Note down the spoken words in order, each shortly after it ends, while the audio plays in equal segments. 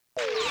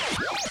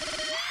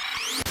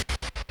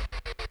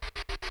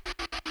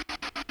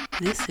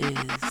This is the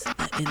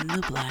In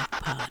the Black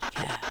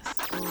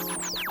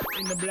podcast.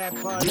 In the Black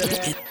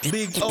podcast.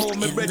 Big O,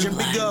 me brethren,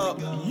 big up.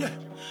 Yeah.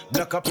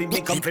 Black up,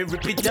 make them very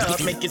repeat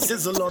up. Make it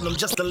sizzle on them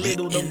just a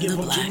little, don't give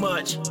them too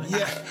much.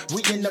 Yeah,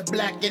 we in the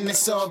black and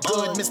it's all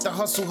good. Mr.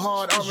 Hustle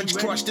Hard, Orange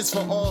Crush, this for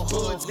all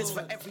hoods, this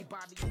for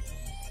everybody.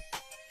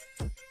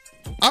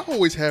 I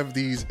always have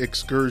these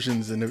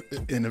excursions and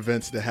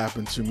events that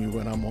happen to me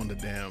when I'm on the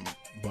damn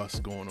bus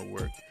going to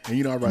work. And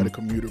you know, I ride a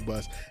commuter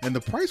bus, and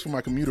the price for my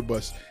commuter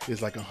bus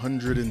is like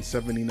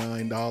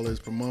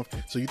 $179 per month.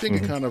 So you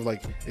think it kind of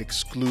like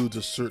excludes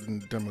a certain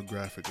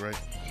demographic, right?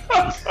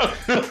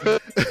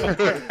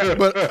 But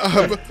what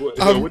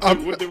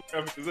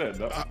demographic is that?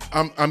 No?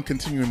 I'm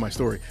continuing my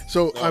story.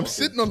 So I'm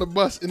sitting on the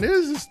bus, and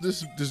there's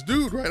this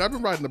dude, right? I've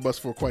been riding the bus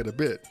for quite a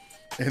bit.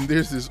 And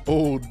there's this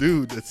old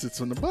dude that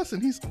sits on the bus,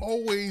 and he's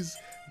always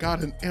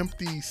got an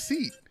empty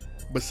seat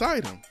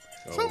beside him.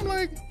 So I'm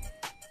like,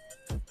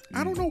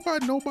 I don't know why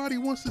nobody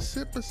wants to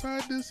sit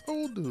beside this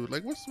old dude.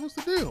 Like, what's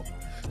the deal?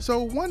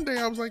 So one day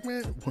I was like,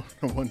 man,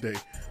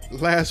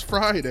 last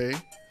Friday,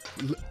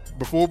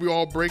 before we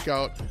all break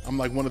out, I'm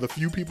like one of the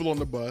few people on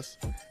the bus.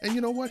 And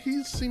you know what?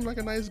 He seemed like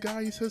a nice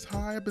guy. He says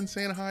hi. I've been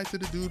saying hi to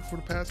the dude for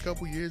the past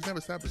couple years.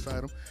 Never sat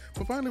beside him.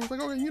 But finally I was like,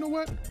 okay, you know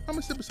what? I'm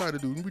going to sit beside the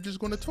dude and we're just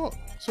going to talk.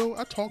 So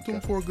I talked to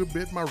him for a good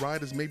bit. My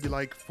ride is maybe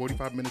like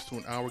 45 minutes to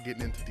an hour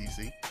getting into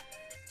DC.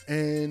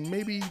 And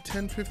maybe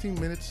 10, 15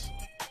 minutes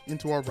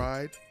into our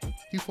ride,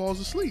 he falls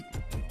asleep.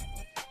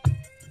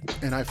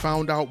 And I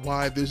found out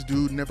why this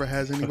dude never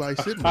has anybody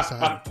sitting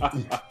beside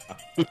him.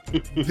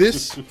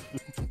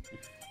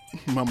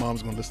 My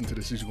mom's gonna listen to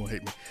this. She's gonna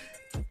hate me.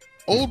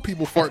 Old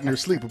people fart in their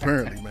sleep,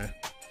 apparently, man.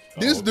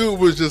 This dude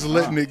was just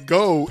letting it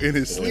go in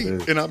his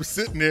sleep, and I'm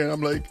sitting there and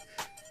I'm like,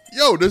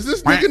 yo, does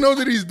this nigga know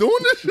that he's doing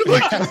this shit?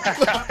 Like,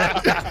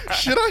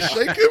 should I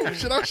shake him?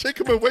 Should I shake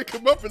him and wake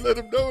him up and let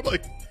him know,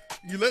 like,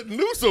 you letting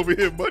loose over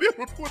here, buddy? I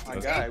don't know what to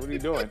do. Guy, what are you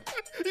doing?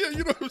 Yeah, you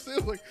know what I'm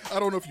saying? Like, I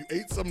don't know if you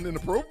ate something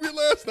inappropriate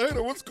last night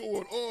or what's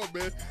going on,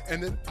 man.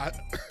 And then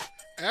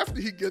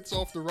after he gets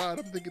off the ride,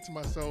 I'm thinking to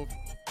myself,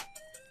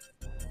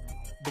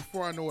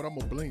 before I know it, I'm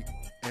gonna blink,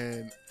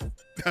 and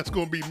that's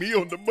gonna be me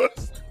on the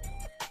bus,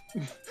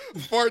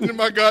 farting in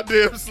my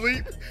goddamn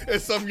sleep,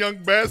 and some young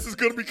bastard's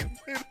gonna be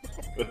complaining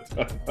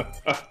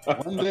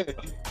about it.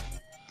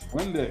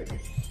 One day.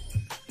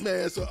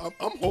 Man, so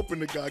I'm hoping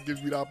that God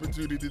gives me the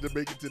opportunity to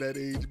make it to that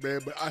age, man.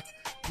 But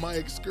my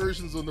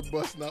excursions on the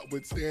bus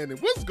notwithstanding,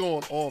 what's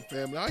going on,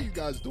 family? How you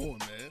guys doing,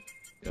 man?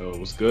 Yo,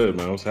 what's good,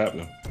 man? What's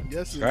happening?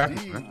 Yes,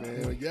 indeed,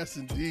 man. Yes,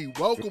 indeed.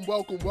 Welcome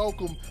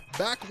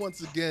back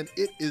once again.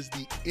 It is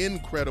the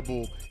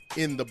incredible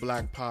In the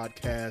Black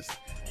podcast.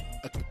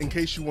 In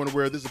case you weren't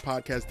aware, this is a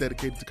podcast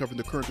dedicated to covering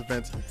the current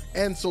events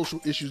and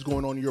social issues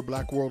going on in your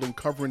black world and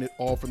covering it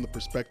all from the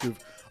perspective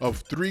of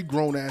three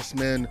grown-ass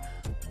men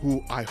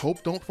who I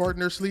hope don't fart in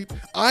their sleep.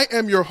 I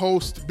am your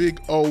host, Big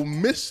O,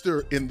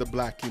 Mr. In the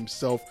Black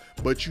himself,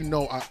 but you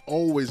know I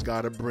always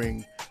got to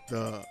bring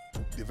the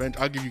event.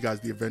 I'll give you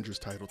guys the Avengers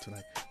title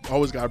tonight.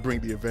 Always got to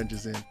bring the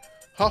Avengers in.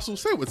 Hustle,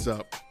 say what's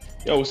up.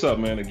 Yo, what's up,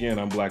 man? Again,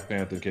 I'm Black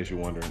Panther, in case you're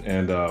wondering.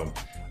 And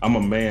I'm a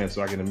man,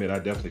 so I can admit I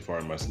definitely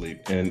fart in my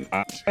sleep. And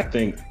I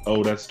think,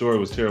 that story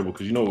was terrible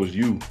because, you know, it was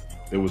you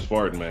that was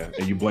farting, man.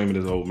 And you blaming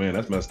this old man.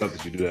 That's messed up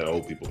that you do that to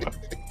old people.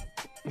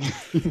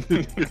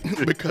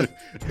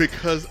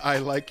 because I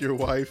like your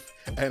wife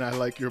and I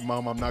like your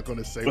mom, I'm not going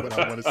to say what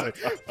I want to say.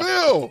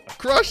 Phil,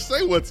 Crush,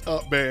 say what's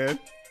up, man.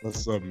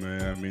 What's up,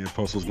 man? I mean, if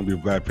Postle's gonna be a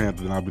Black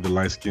Panther, then I'll be the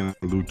light skinned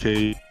Luke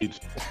Cage.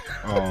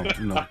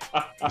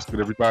 What's good,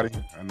 everybody?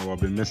 I know I've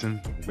been missing.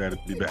 I'm glad to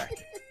be back.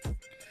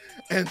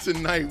 And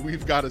tonight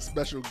we've got a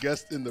special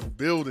guest in the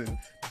building,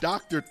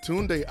 Dr.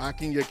 Tunde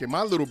Akinyeke,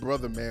 my little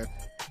brother, man.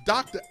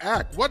 Dr.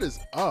 Ak, what is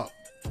up?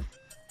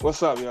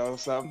 What's up, y'all?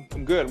 What's up?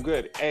 I'm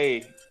good.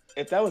 Hey,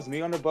 if that was me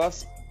on the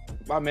bus,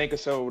 my main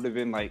concern would have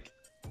been like,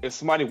 if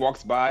somebody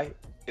walks by,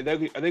 are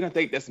they gonna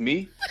think that's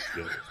me?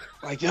 Yeah.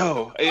 Like,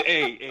 yo, hey,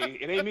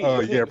 it ain't me. Oh,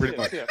 yeah, pretty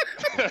much.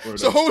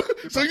 So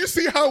you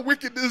see how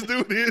wicked this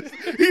dude is?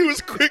 He was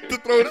quick to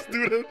throw this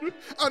dude in.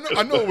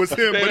 I know it was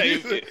him, but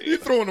he's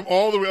throwing him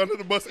all the way under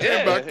the bus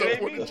and back up.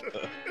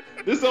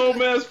 This old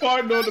man's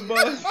farting on the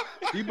bus.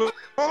 He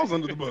falls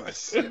under the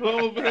bus. This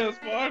old man's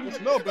farting.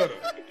 It's no better.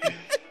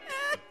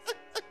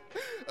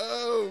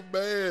 Oh,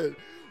 man.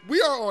 We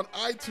are on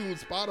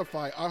iTunes,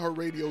 Spotify,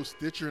 iHeartRadio,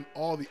 Stitcher, and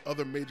all the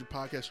other major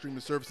podcast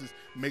streaming services.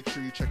 Make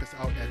sure you check us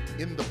out at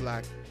In the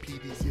Black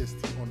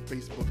PDCST on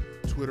Facebook,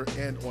 Twitter,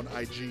 and on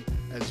IG,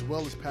 as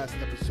well as past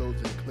episodes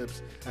and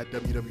clips at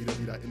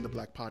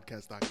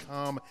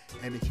www.intheblackpodcast.com.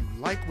 And if you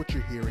like what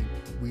you're hearing,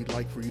 we'd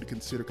like for you to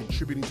consider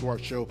contributing to our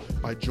show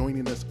by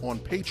joining us on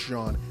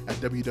Patreon at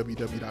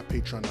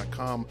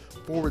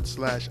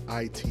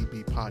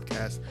www.patreon.com/ITB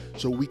podcast,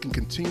 so we can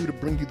continue to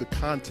bring you the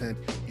content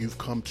you've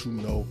come to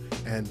know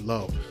and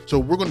love. So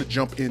we're going to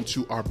jump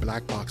into our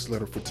Black Box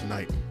letter for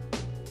tonight.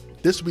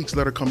 This week's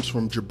letter comes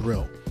from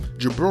Jabril.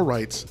 Jabril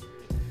writes,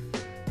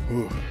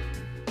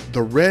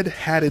 the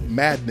red-hatted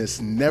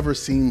madness never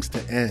seems to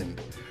end.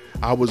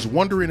 I was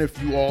wondering if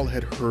you all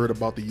had heard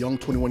about the young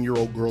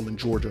 21-year-old girl in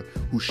Georgia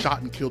who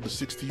shot and killed a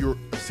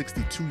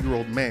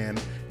 62-year-old man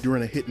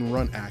during a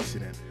hit-and-run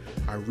accident.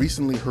 I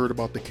recently heard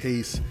about the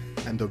case,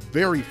 and the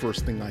very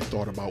first thing I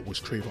thought about was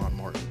Trayvon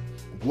Martin.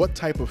 What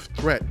type of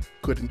threat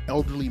could an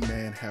elderly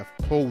man have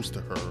posed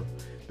to her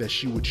that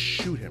she would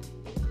shoot him?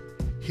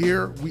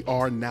 Here we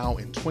are now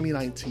in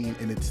 2019,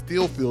 and it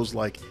still feels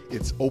like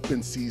it's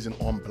open season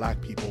on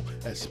black people,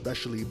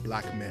 especially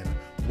black men.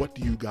 What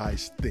do you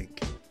guys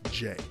think?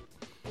 Jay.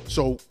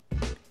 So,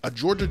 a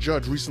Georgia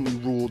judge recently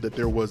ruled that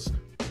there was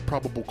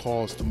probable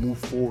cause to move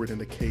forward in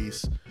the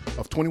case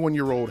of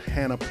 21-year-old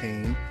Hannah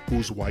Payne,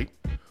 who's white,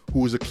 who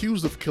was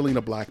accused of killing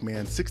a black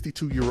man,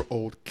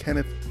 62-year-old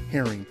Kenneth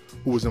Herring,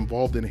 who was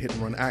involved in a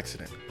hit-and-run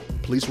accident.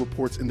 Police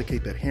reports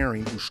indicate that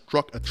Herring, who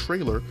struck a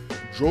trailer,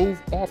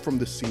 drove off from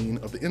the scene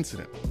of the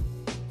incident.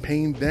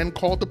 Payne then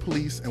called the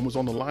police and was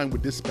on the line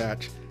with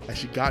dispatch as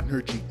she got in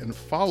her Jeep and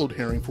followed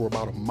Herring for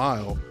about a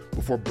mile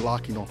before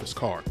blocking off his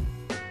car.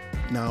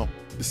 Now,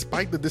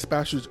 despite the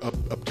dispatcher's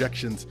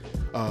objections,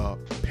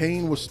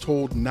 Payne was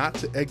told not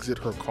to exit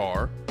her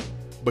car,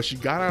 but she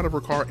got out of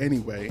her car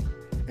anyway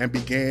and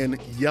began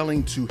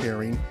yelling to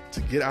Herring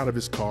to get out of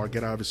his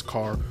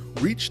car,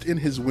 reached in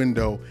his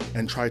window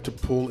and tried to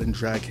pull and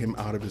drag him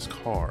out of his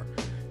car.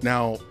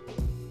 Now,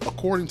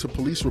 according to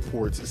police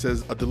reports, it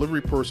says a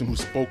delivery person who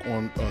spoke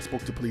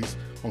to police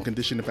on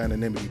condition of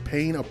anonymity.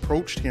 Payne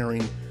approached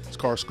Herring's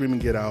car screaming,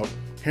 "Get out."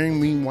 Herring,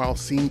 meanwhile,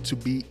 seemed to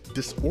be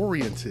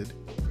disoriented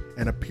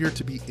and appeared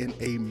to be in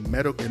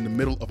the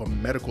middle of a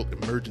medical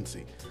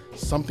emergency,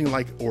 something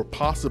like or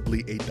possibly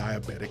a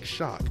diabetic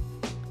shock,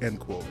 end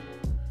quote.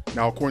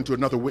 Now, according to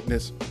another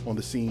witness on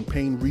the scene,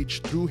 Payne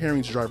reached through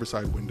Herring's driver's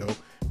side window,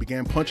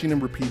 began punching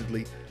him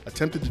repeatedly,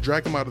 attempted to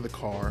drag him out of the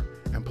car,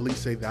 and police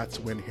say that's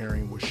when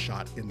Herring was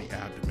shot in the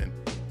abdomen.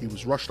 He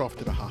was rushed off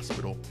to the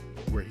hospital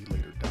where he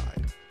later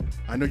died.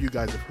 I know you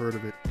guys have heard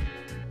of it.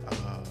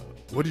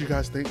 What do you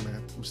guys think,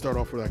 man? We'll start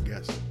off with our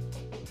guest.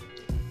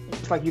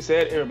 It's like you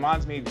said, it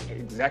reminds me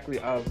exactly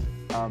of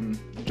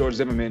George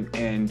Zimmerman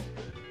and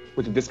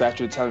with the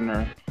dispatcher telling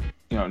her,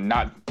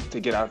 not to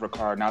get out of her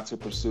car, not to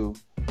pursue.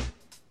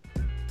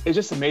 It's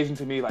just amazing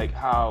to me, like,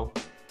 how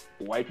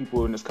white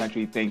people in this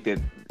country think that,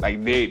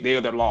 like, they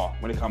are the law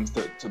when it comes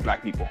to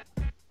black people.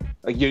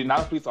 Like, you're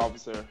not a police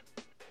officer.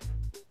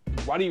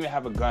 Why do you even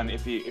have a gun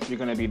if you're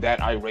going to be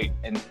that irate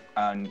and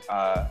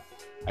I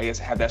guess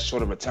have that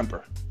short of a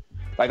temper?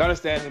 Like, I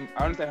understand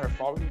her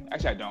following.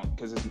 Actually, I don't,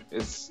 because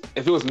it's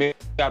if it was me,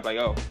 I'd be like,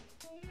 oh,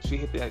 he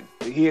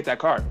hit that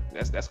car.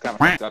 That's kind of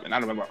fucked up, and I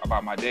don't remember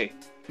about my day.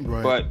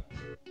 Right.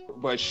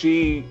 But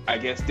she, I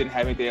guess, didn't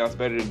have anything else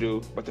better to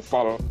do but to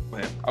follow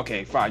him.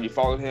 Okay, fine, you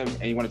followed him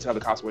and you want to tell the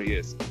cops where he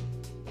is.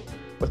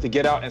 But to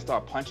get out and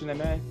start punching the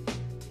man,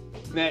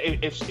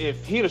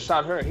 if he'd have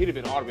shot her, he'd have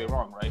been all the way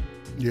wrong, right?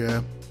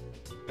 Yeah.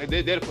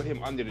 They'd have put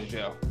him under the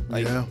jail.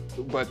 Like, yeah.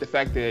 But the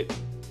fact that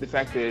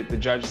the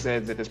judge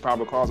says that there's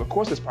probable cause, of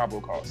course there's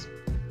probable cause.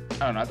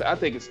 I don't know. I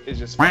think it's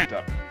just fucked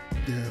up.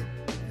 Yeah.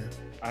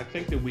 I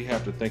think that we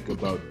have to think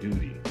about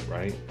duty,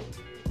 right?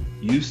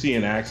 You see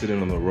an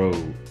accident on the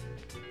road,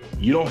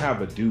 you don't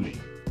have a duty,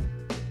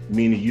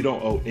 meaning you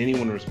don't owe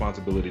anyone a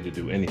responsibility to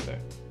do anything.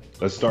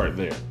 Let's start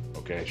there,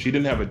 okay? She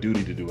didn't have a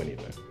duty to do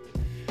anything.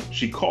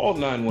 She called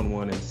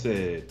 911 and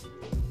said,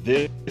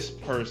 this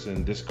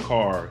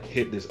car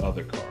hit this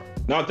other car.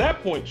 Now, at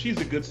that point, she's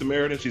a good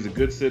Samaritan. She's a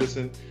good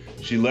citizen.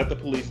 She let the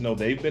police know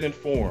they've been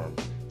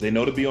informed. They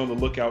know to be on the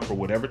lookout for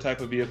whatever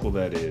type of vehicle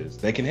that is.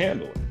 They can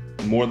handle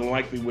it. More than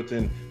likely,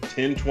 within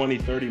 10, 20,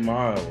 30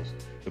 miles,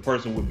 the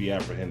person would be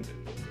apprehended,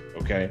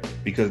 okay?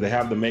 Because they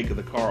have the make of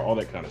the car, all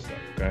that kind of stuff,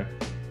 okay?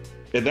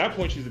 At that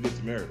point, she's a good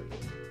Samaritan.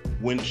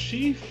 When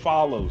she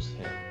follows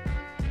him,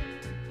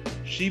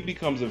 she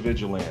becomes a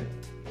vigilante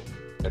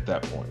at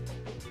that point.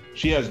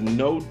 She has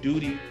no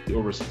duty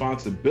or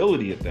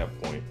responsibility at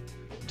that point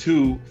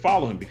to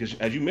follow him because,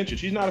 as you mentioned,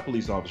 she's not a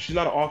police officer. She's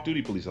not an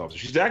off-duty police officer.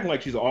 She's acting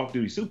like she's an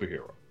off-duty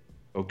superhero,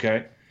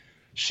 okay?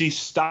 She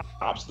stops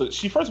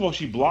first of all,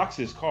 she blocks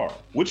his car,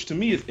 which to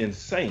me is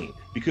insane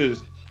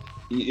because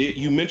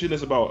you mentioned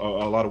this about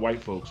a lot of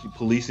white folks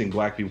policing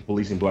black people,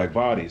 policing black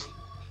bodies.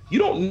 You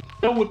don't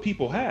know what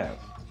people have.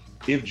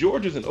 If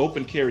Georgia's an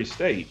open carry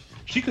state,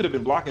 she could have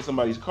been blocking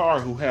somebody's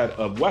car who had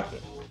a weapon.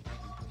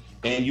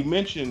 And you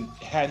mentioned,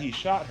 had he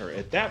shot her,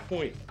 at that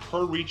point,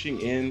 her reaching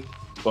in,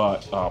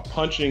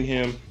 punching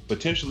him,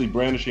 potentially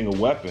brandishing a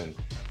weapon,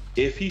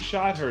 if he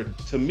shot her,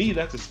 to me,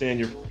 that's a stand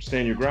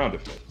your ground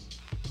offense.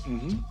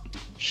 Mm-hmm.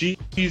 He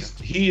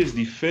is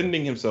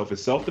defending himself.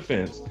 It's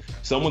self-defense.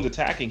 Someone's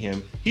attacking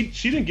him.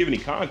 She didn't give any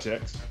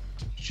context.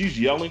 She's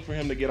yelling for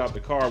him to get out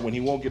the car. When he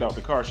won't get out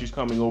the car, she's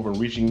coming over and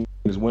reaching in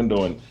his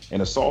window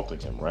and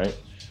assaulting him, right?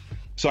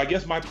 So I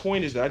guess my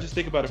point is that I just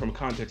think about it from a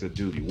context of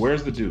duty.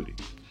 Where's the duty?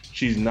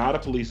 She's not a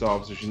police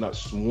officer. She's not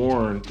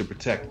sworn to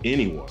protect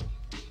anyone.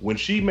 When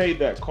she made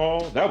that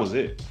call, that was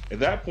it. At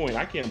that point,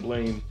 I can't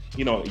blame,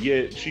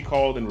 she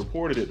called and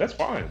reported it. That's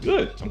fine.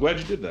 Good. I'm glad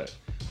you did that.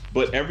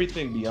 But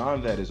everything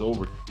beyond that is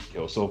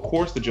overkill. So, of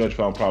course, the judge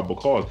found probable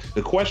cause.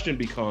 The question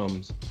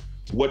becomes,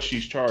 what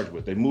she's charged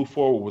with. They move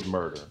forward with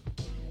murder.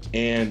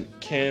 And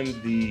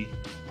can the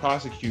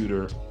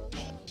prosecutor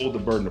hold the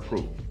burden of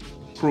proof?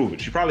 Prove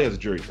it. She probably has a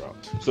jury trial.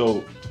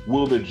 So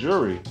will the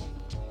jury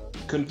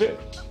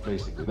convict?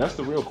 Basically, that's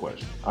the real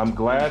question. I'm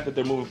glad that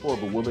they're moving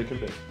forward, but will they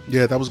convict?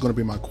 Yeah, that was going to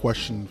be my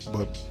question.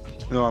 But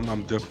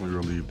I'm definitely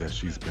relieved that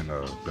she's been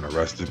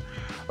arrested.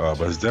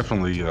 But it's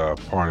definitely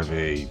part of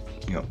a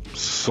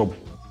so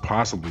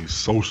possibly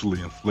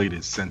socially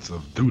inflated sense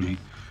of duty,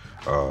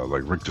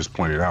 like Rick just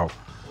pointed out.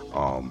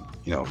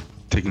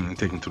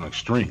 Taking to an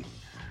extreme.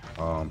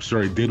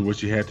 Sherry did what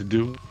she had to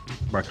do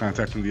by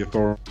contacting the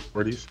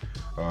authorities,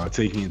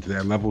 taking it to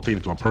that level, taking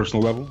it to a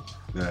personal level,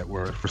 that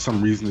where for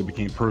some reason it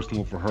became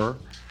personal for her.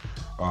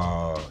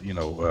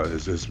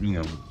 Is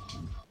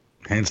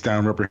hands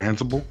down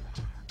reprehensible,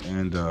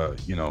 and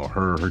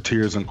her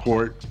tears in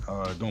court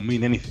don't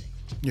mean anything.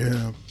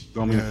 Yeah,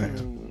 don't mean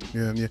anything.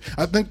 Yeah.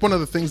 I think one of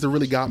the things that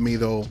really got me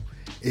though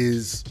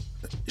is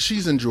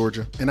she's in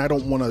Georgia, and I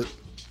don't want to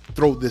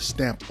throw this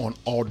stamp on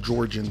all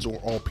Georgians or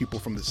all people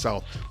from the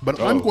South, but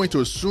I'm going to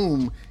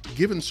assume,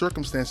 given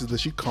circumstances, that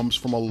she comes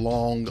from a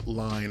long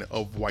line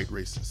of white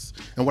racists.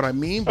 And what I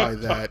mean by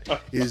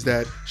that is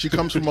that she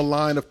comes from a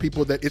line of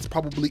people that it's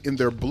probably in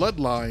their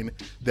bloodline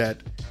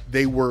that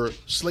they were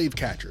slave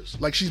catchers.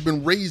 Like, she's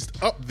been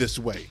raised up this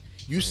way.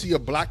 You see a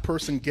black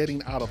person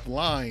getting out of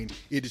line,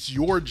 it is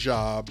your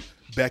job,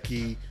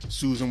 Becky,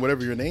 Susan,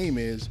 whatever your name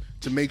is,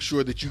 to make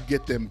sure that you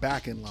get them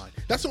back in line.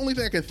 That's the only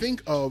thing I can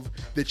think of,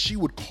 that she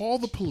would call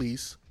the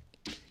police,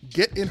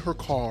 get in her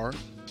car,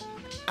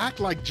 act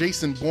like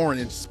Jason Bourne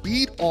and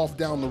speed off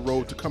down the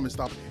road to come and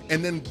stop,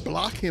 and then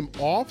block him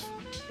off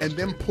and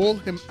then pull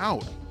him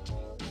out.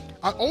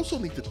 I also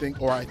need to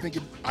think, or I think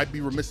I'd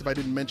be remiss if I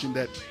didn't mention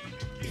that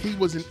he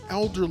was an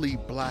elderly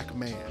black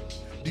man.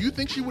 Do you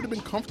think she would have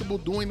been comfortable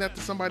doing that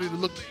to somebody that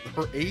looked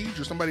her age,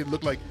 or somebody that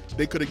looked like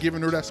they could have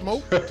given her that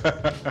smoke? Let's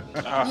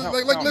ask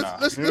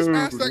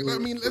that. I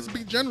mean, let's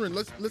be genuine.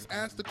 Let's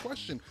ask the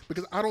question,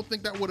 because I don't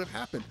think that would have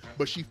happened.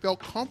 But she felt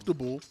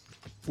comfortable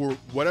for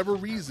whatever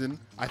reason.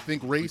 I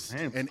think race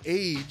and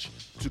age,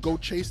 to go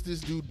chase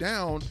this dude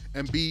down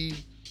and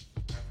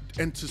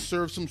to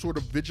serve some sort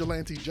of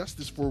vigilante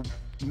justice for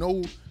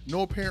no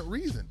apparent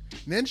reason.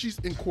 And then she's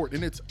in court,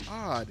 and it's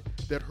odd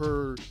that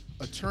her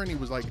attorney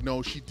was like,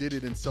 no, she did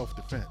it in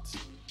self-defense.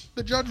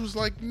 The judge was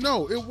like,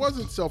 no, it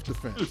wasn't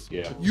self-defense.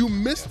 Yeah. You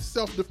missed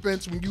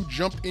self-defense when you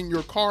jumped in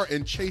your car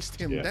and chased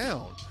him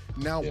down.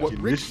 Now, what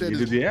Rick said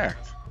is the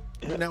act.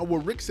 Now,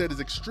 what Rick said is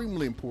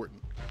extremely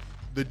important.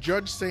 The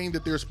judge saying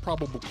that there's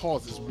probable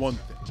cause is one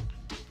thing.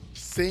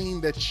 Saying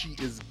that she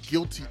is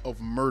guilty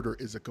of murder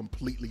is a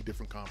completely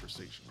different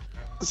conversation.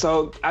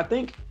 So I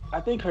think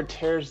her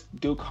tears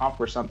do count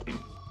for something.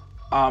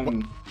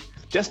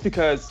 Just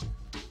because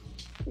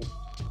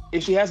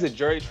if she has a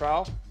jury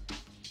trial,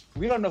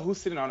 we don't know who's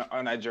sitting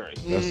on that jury.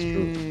 That's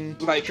true.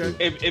 Like,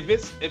 if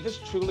it's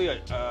truly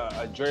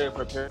a jury of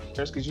her peers,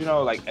 because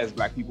like, as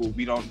black people,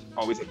 we don't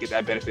always get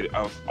that benefit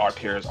of our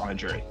peers on a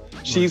jury.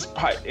 She's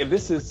if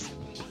this is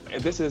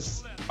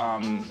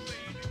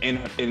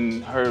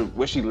in her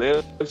where she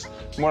lives,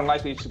 more than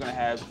likely she's gonna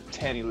have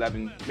 10,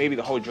 11, maybe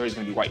the whole jury's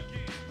gonna be white.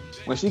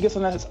 When she gets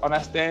on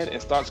that stand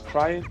and starts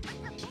crying,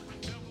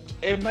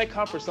 it might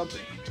count for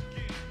something.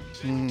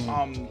 And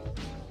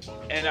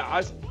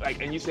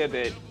and you said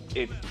that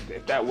if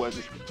that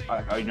was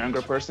like a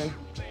younger person,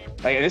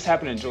 like, and this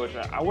happened in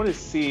Georgia, I want to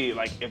see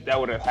like if that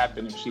would have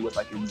happened if she was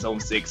like in Zone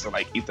 6 or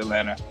like East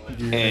Atlanta,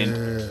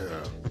 and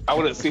I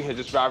would have seen her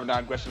just driving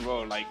down Gresham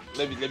Road, like,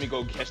 let me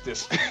go catch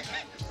this.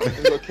 Let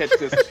me go catch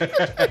this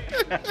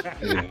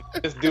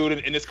dude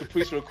in this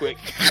Caprice real quick.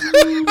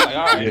 Like,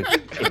 all right,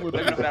 let me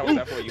know how that works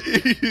out for you.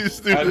 Let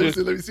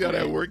me see how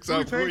that works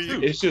out for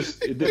you. It's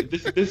just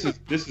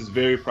this is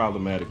very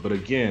problematic. But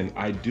again,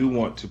 I do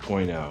want to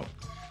point out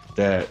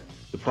that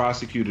the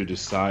prosecutor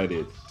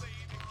decided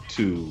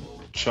to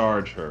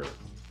charge her.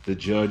 The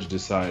judge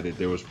decided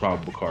there was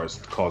probable cause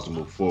to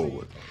move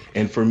forward,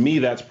 and for me,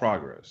 that's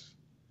progress.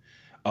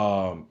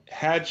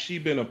 Had she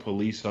been a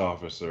police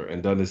officer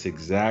and done this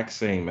exact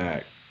same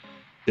act,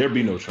 there'd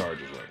be no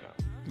charges right now.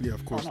 Yeah,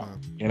 of course not.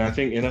 And I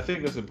think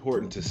that's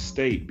important to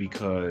state,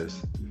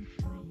 because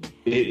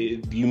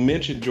you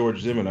mentioned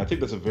George Zimmerman. I think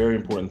that's a very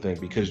important thing,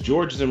 because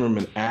George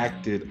Zimmerman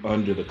acted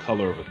under the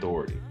color of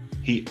authority.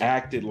 He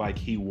acted like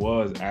he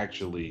was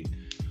actually,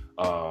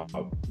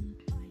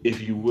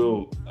 if you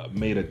will,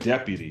 made a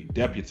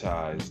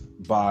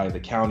deputized by the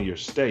county or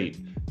state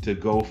to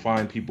go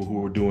find people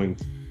who were doing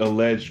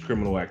alleged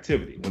criminal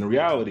activity. When in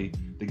reality,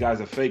 the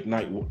guy's a fake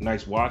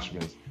nice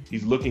watchman.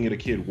 He's looking at a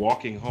kid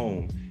walking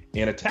home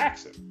and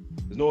attacks him.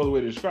 There's no other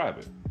way to describe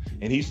it.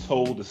 And he's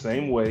told the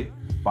same way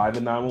by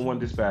the 911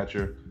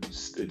 dispatcher,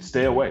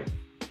 stay away.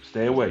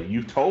 Stay away.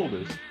 You've told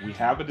us. We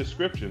have a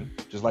description.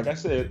 Just like I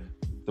said,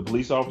 the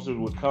police officers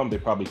would come. They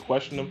probably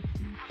question him.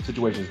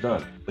 Situation's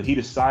done. But he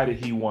decided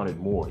he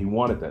wanted more. He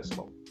wanted that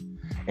smoke.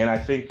 And I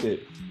think that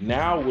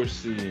now we're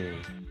seeing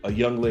a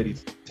young lady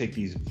take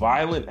these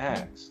violent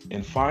acts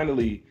and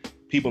finally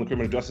people in the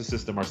criminal justice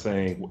system are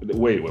saying,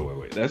 wait.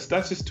 That's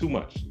just too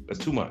much. That's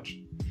too much.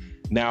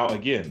 Now,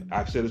 again,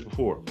 I've said this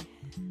before.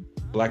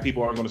 Black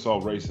people aren't going to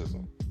solve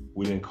racism.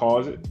 We didn't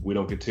cause it. We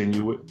don't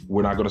continue it.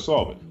 We're not going to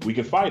solve it. We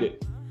can fight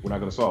it. We're not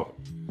going to solve it.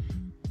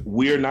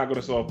 We're not going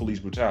to solve police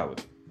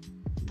brutality.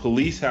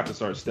 Police have to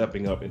start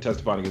stepping up and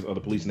testifying against other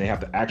police, and they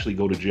have to actually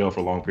go to jail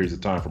for long periods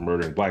of time for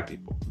murdering Black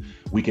people.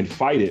 We can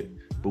fight it,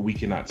 but we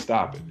cannot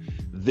stop it.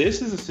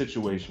 This is a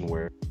situation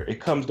where it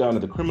comes down to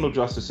the criminal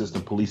justice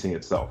system policing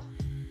itself.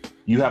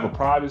 You have a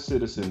private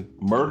citizen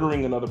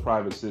murdering another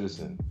private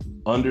citizen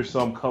under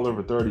some color of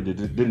authority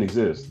that didn't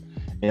exist,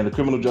 and the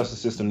criminal justice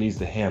system needs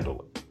to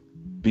handle it.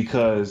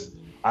 Because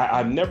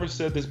I've never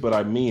said this, but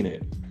I mean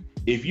it.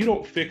 If you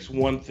don't fix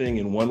one thing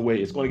in one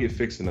way, it's going to get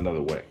fixed in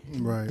another way.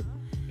 Right.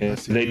 And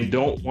they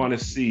don't want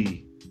to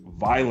see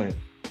violent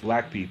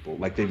Black people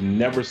like they've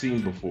never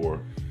seen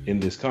before in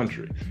this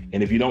country.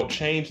 And if you don't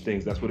change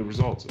things, that's what it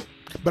results in.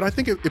 But I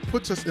think it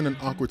puts us in an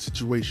awkward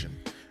situation.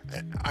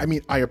 I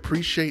mean, I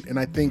appreciate, and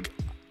I think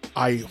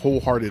I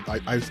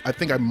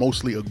think I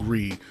mostly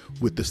agree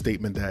with the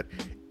statement that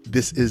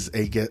this is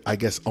I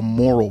guess a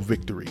moral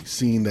victory,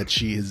 seeing that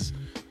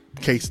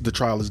the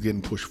trial is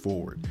getting pushed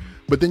forward.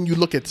 But then you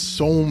look at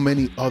so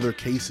many other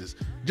cases.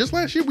 Just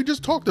last year, we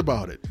just talked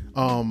about it.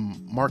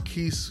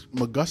 Marquise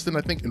McGustin,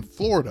 I think, in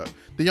Florida,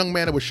 the young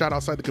man that was shot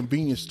outside the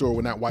convenience store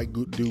when that white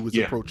dude was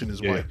approaching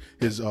his wife,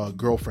 his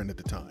girlfriend at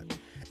the time.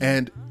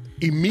 And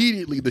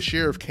immediately the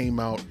sheriff came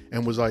out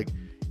and was like,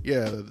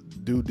 yeah, the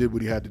dude did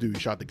what he had to do. He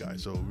shot the guy,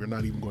 so we're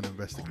not even going to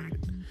investigate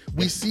it.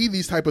 We see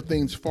these type of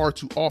things far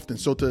too often.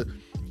 So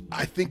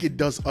I think it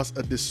does us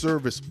a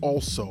disservice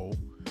also,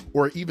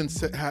 or even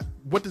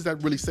what does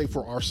that really say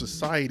for our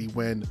society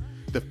when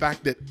the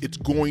fact that it's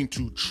going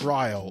to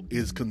trial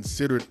is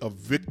considered a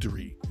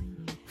victory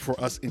for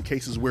us in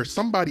cases where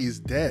somebody is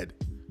dead.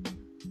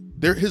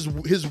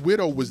 His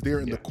widow was there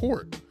in the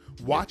court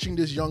watching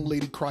this young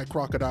lady cry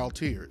crocodile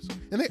tears.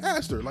 And they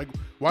asked her, like,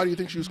 why do you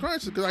think she was crying?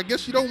 She said, because I guess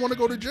she don't want to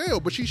go to jail,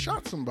 but she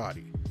shot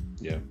somebody.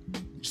 Yeah.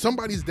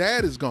 Somebody's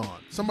dad is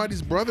gone.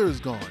 Somebody's brother is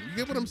gone. You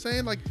get what I'm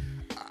saying? Like,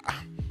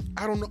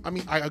 I don't know. I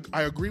mean,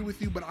 I agree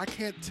with you, but I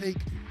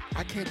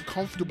can't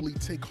comfortably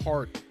take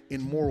heart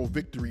in moral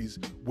victories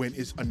when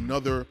it's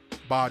another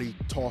body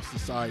tossed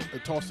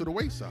to the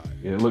wayside.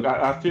 Yeah, look,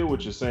 I feel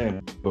what you're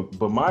saying,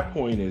 but my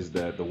point is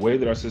that the way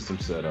that our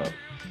system's set up,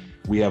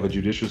 we have a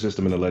judicial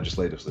system and a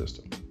legislative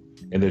system,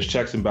 and there's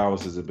checks and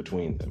balances in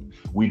between them.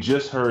 We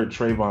just heard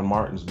Trayvon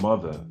Martin's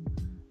mother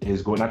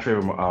is going, not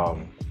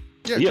Trayvon,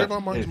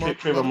 Trayvon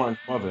Martin's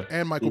mother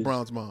and Michael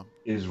Brown's mom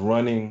is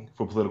running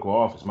for political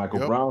office.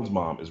 Michael Brown's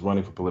mom is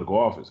running for political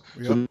office.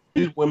 So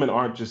these women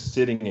aren't just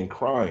sitting and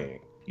crying.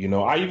 You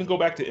know, I even go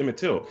back to Emmett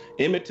Till.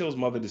 Emmett Till's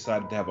mother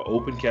decided to have an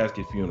open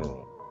casket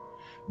funeral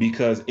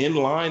because in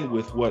line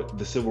with what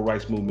the civil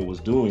rights movement was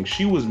doing,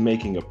 she was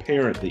making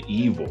apparent the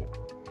evil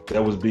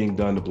that was being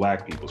done to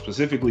Black people,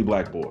 specifically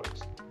Black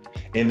boys.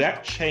 And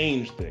that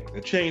changed things.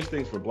 It changed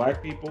things for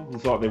Black people who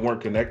thought they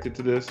weren't connected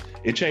to this.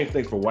 It changed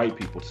things for white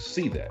people to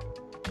see that.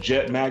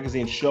 Jet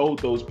magazine showed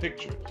those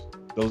pictures,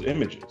 those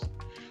images.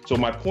 So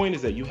my point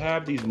is that you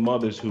have these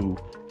mothers who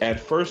at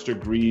first are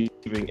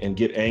grieving and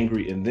get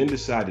angry and then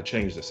decide to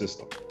change the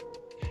system.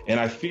 And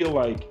I feel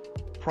like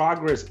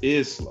progress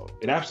is slow.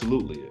 It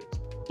absolutely is.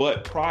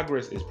 But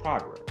progress is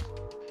progress.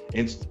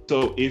 And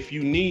so if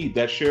you need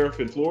that sheriff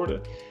in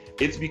Florida,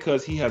 it's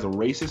because he has a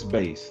racist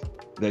base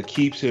that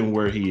keeps him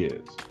where he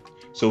is.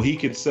 So he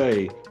can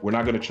say, we're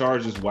not going to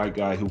charge this white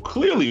guy who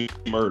clearly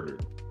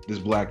murdered this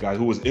Black guy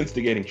who was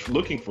instigating,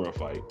 looking for a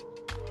fight.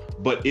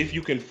 But if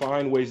you can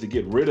find ways to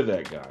get rid of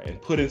that guy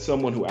and put in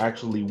someone who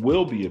actually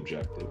will be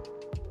objective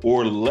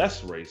or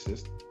less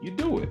racist, you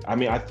do it. I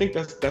mean, I think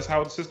that's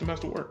how the system has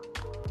to work.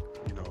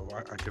 You know,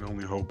 I can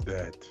only hope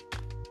that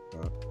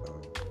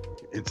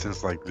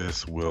incidents like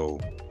this will,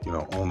 you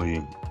know,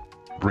 only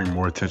bring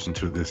more attention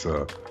to this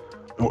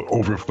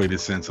overinflated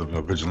sense of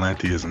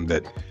vigilantism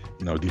that,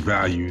 you know,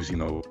 devalues, you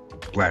know,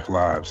 Black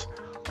lives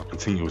on a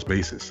continuous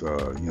basis. You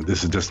know,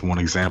 this is just one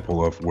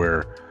example of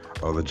where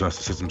the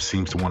justice system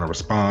seems to want to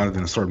respond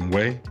in a certain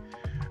way.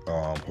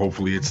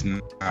 Hopefully it's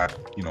not,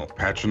 you know,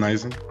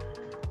 patronizing.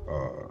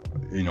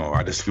 You know,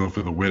 I just feel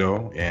for the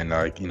widow, and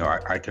you know,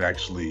 I could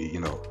actually, you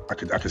know, I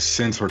could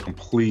sense her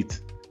complete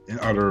and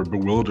utter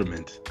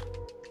bewilderment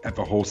at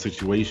the whole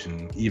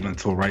situation, even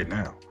until right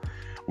now,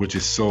 which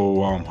is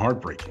so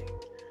heartbreaking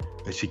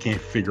that she can't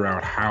figure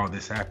out how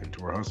this happened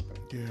to her husband.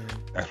 Yeah.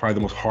 That's probably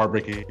the most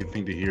heartbreaking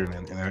thing to hear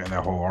in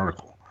that whole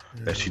article,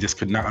 that she just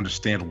could not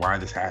understand why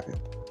this happened.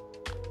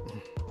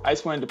 I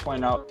just wanted to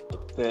point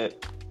out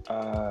that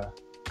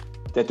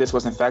that this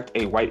was in fact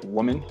a white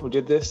woman who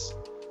did this.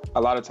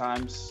 A lot of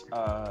times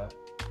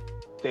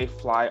they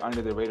fly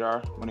under the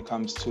radar when it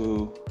comes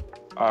to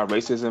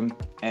racism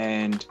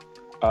and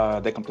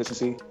their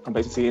complacency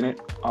in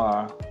it.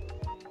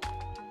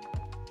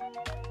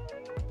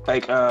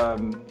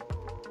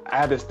 I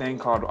have this thing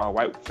called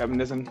white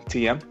feminism,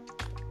 TM,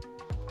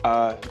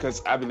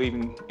 because I believe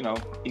in, you know,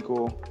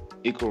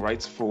 equal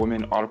rights for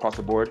women all across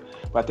the board.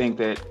 But I think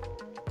that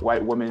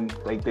white women,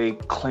 like they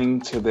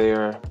cling to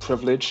their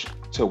privilege,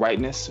 to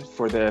whiteness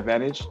for their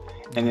advantage,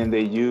 and then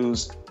they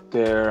use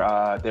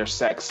their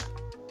sex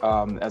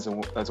as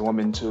a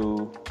woman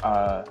to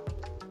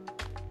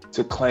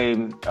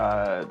claim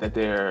that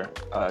they're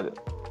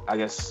I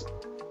guess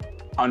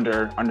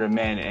under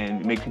men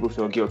and make people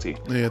feel guilty.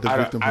 Yeah, the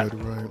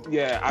victimhood, right?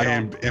 Yeah,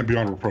 and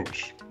beyond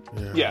reproach.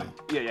 Yeah.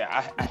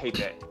 I hate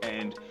that.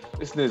 And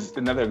this is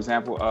another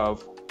example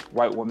of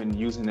white women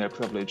using their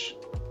privilege,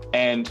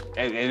 and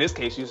in this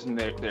case, using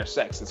their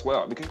sex as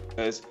well,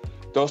 because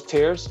those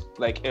tears,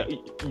 like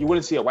you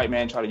wouldn't see a white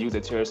man try to use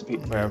their tears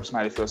for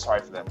somebody to feel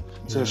sorry for them.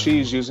 So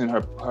she's using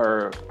her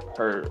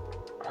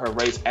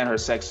race and her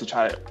sex to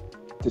try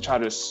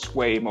to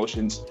sway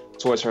emotions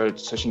towards her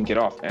so she can get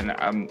off. And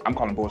I'm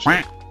calling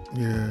bullshit.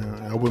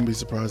 Yeah, I wouldn't be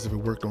surprised if it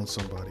worked on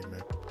somebody,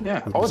 man.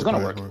 Yeah, it's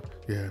gonna work.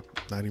 Yeah,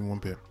 not even one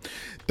bit.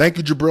 Thank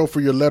you, Jabril, for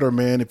your letter,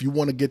 man. If you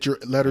want to get your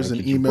letters and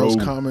emails,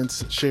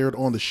 comments shared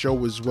on the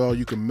show as well,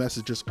 you can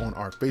message us on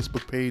our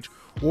Facebook page,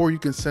 or you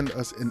can send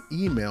us an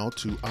email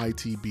to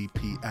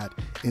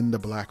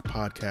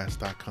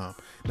itbp@intheblackpodcast.com.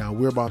 Now,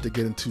 we're about to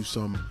get into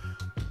some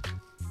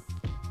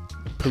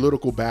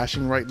political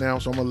bashing right now,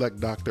 so I'm gonna let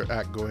Dr.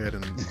 Ack go ahead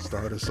and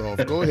start us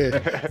off. Go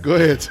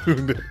ahead,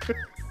 Tunde.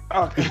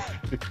 Okay.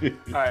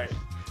 All right.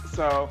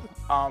 So,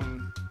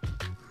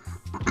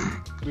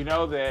 we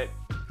know that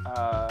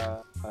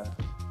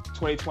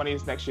 2020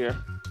 is next year,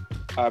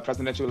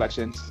 presidential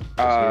elections.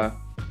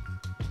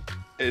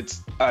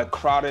 It's a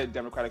crowded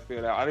Democratic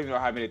field. I don't even know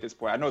how many at this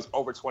point. I know it's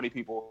over 20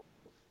 people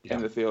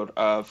in the field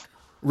of.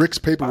 Rick's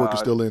paperwork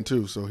is still in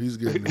too, so he's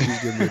getting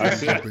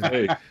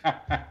Hey,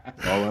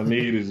 all I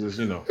need is just,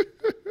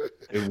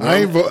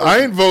 I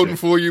ain't voting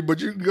for you, but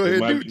you can go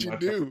ahead and do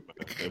what you do.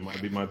 It might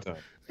be my time.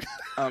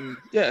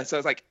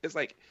 So it's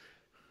like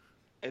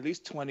at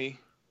least 20.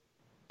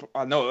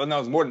 No,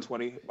 it's more than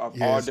 20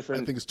 of all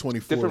different. I think it's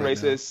 24. Different right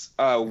races,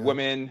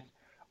 women,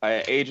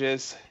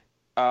 ages.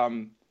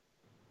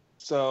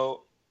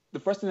 So the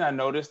first thing I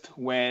noticed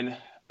when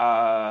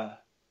I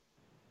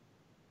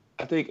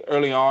think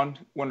early on,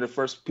 one of the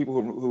first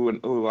people who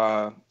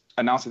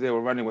announced that they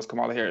were running was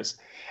Kamala Harris,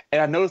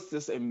 and I noticed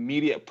this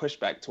immediate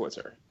pushback towards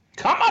her.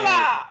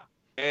 Kamala!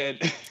 And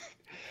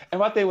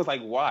my thing was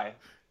like, why?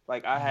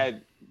 Like I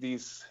had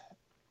these,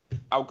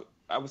 I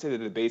would say the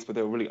debates, but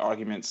they were really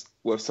arguments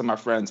with some of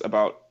my friends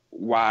about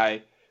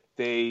why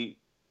they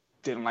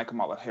didn't like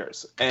Kamala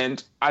Harris.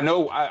 And I know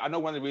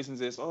one of the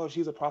reasons is,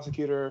 she's a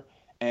prosecutor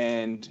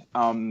and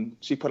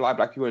she put a lot of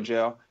black people in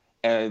jail.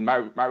 And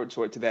my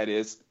retort to that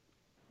is,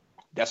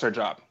 that's her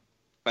job.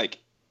 Like,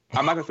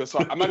 I'm not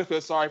gonna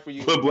feel sorry for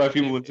you. Put black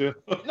people in jail.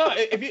 No,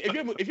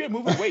 if you're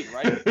moving weight,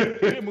 right?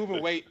 If you're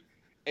moving weight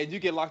and you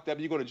get locked up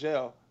and you go to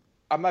jail,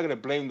 I'm not gonna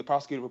blame the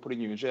prosecutor for putting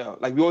you in jail.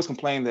 Like, we always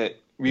complain that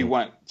we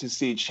want to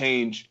see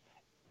change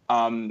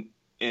in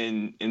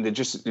the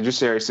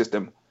judiciary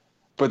system,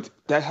 but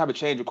that type of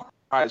change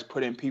requires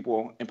putting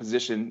people in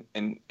position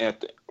in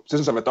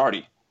positions of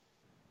authority.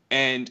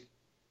 And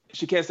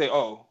she can't say,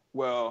 "Oh,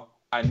 well,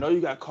 I know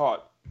you got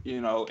caught,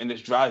 in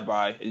this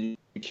drive-by and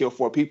you killed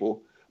 4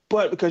 people,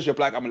 but because you're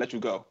black, I'm gonna let you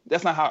go."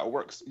 That's not how it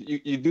works.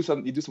 You do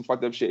some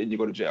fucked up shit and you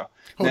go to jail.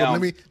 Hold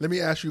on, let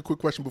me ask you a quick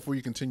question before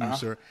you continue,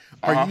 sir.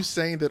 Are you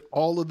saying that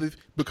all of the,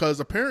 because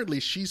apparently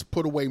she's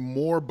put away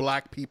more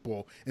black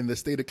people in the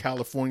state of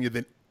California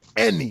than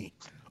any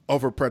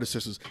of her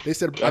predecessors? They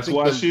said that's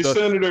why she's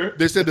senator.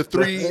 They said the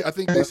 3. I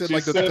think they said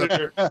like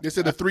they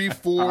said the 3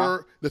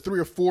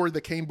 or 4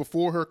 that came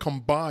before her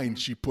combined,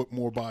 she put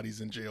more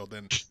bodies in jail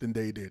than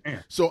they did.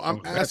 So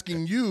I'm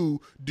asking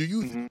you, do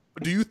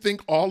you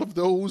think all of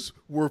those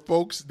were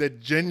folks that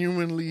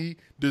genuinely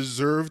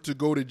deserved to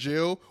go to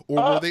jail,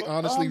 or were they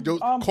honestly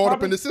caught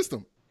up in the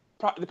system?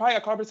 They probably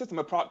got caught up in the system,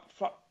 but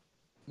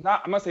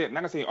not I'm not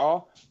gonna say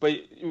all, but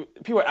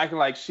people are acting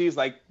like she's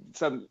like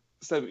some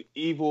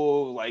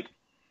evil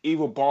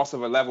boss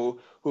of a level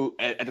who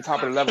at the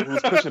top of the level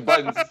who's pushing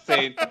buttons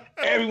saying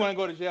everyone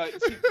go to jail.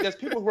 There's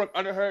people who work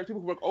under her,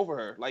 people who work over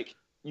her. Like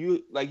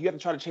you have to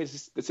try to change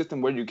the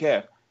system where you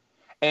can.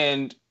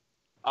 And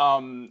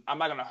I'm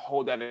not gonna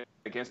hold that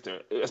against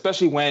her,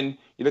 especially when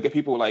you look at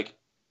people like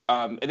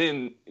and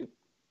then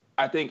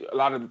I think a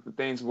lot of the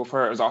things with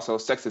her is also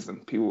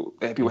sexism people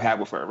have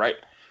with her, right?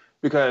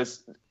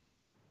 Because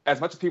as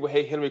much as people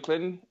hate Hillary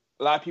Clinton,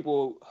 a lot of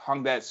people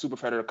hung that super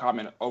predator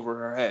comment over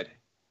her head.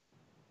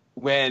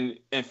 When,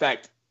 in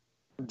fact,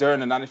 during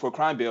the 94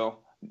 crime bill,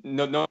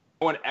 no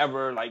one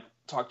ever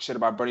talked shit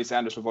about Bernie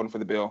Sanders for voting for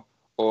the bill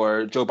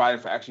or Joe Biden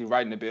for actually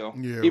writing the bill.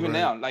 Yeah, even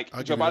now,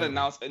 Joe Biden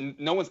announced, and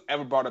no one's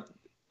ever brought up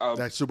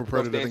that super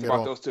predator thing about at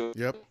all. Those two.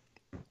 Yep.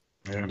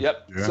 Yeah.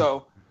 Yep. Yeah.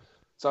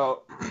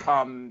 So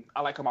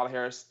I like Kamala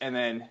Harris, and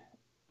then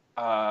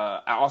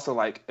I also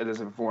like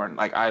Elizabeth Warren.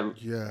 I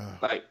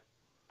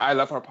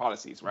love her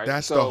policies. Right.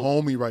 That's the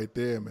homie right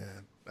there,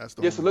 man. That's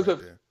the homie right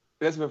there.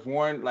 Elizabeth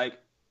Warren,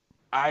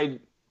 I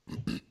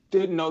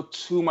didn't know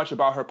too much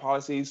about her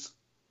policies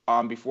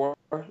before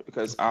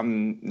because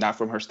I'm not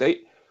from her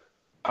state.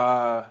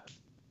 But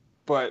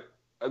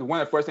one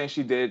of the first things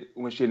she did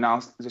when she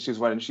announced that she was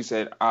running, she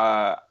said,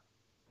 "I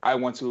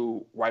want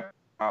to wipe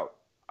out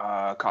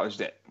college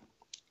debt."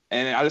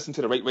 And I listened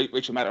to the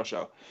Rachel Maddow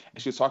show,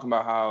 and she was talking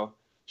about how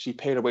she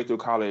paid her way through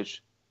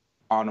college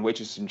on a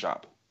waitressing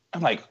job.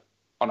 I'm like,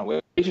 on a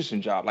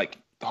waitressing job, like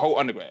the whole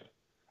undergrad.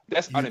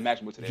 That's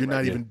unimaginable today. You're right?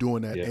 not even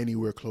doing that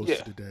anywhere close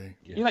to today.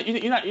 Yeah.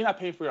 You're not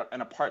paying for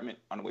an apartment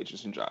on a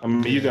waitressing job. I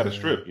mean, you got to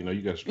strip. You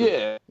got to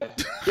strip.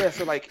 Yeah.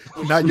 So like,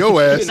 not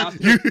your ass.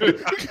 You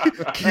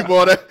keep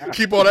all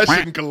that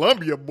shit in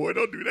Colombia, boy.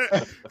 Don't do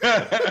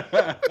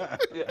that.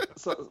 Yeah.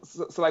 So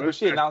like when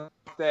she announced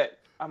that,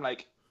 I'm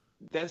like,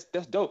 that's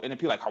dope. And then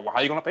people are like, how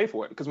are you gonna pay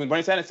for it? Because when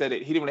Bernie Sanders said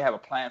it, he didn't really have a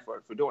plan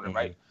for doing it,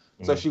 right?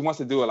 Mm-hmm. So she wants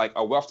to do it like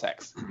a wealth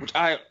tax, which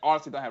I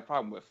honestly don't have a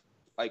problem with.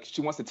 Like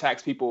she wants to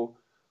tax people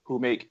who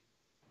make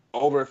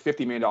over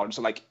 $50 million.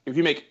 So like if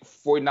you make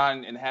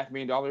 $49.5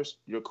 million,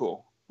 you're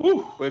cool.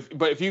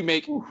 But if you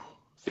make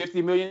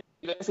 $50 million,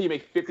 let's say you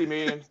make $50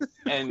 million,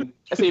 and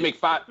let's say you make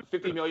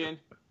 $50 million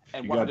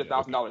and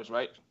 $100,000,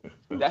 right?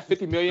 That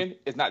 $50 million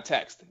is not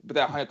taxed, but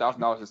that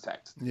 $100,000 is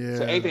taxed. Yeah.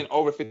 So anything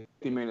over $50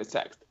 million is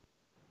taxed.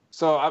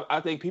 So I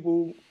think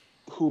people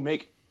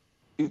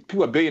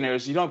are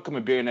billionaires. You don't become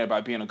a billionaire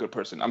by being a good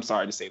person. I'm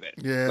sorry to say that.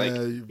 Yeah, like,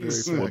 very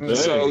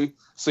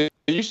so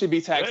you should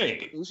be taxed.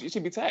 You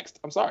should be taxed.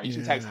 I'm sorry. You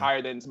should tax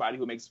higher than somebody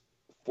who makes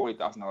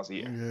 $40,000 a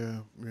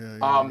year.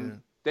 Yeah.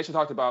 They should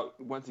talk about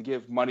wanting to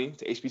give money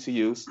to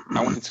HBCUs.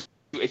 I went to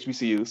 2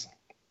 HBCUs.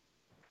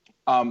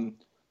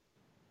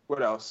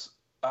 What else?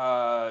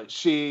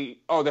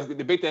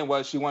 The big thing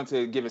was she wanted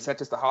to give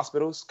incentives to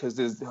hospitals because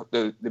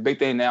the big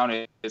thing now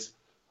is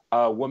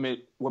women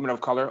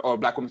of color or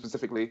Black women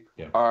specifically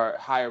are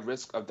higher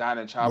risk of dying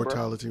in childbirth.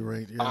 Mortality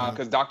rate,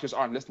 because doctors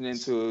aren't listening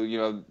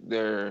to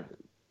their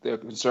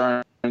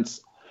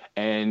concerns,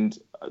 and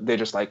they're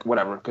just like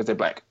whatever because they're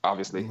Black,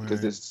 obviously.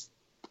 Because this,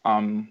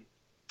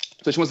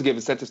 so she wants to give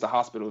incentives to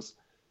hospitals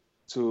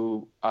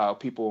to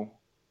people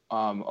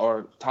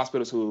or to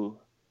hospitals who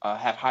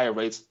have higher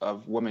rates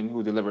of women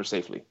who deliver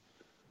safely.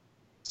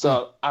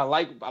 So I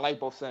like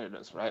both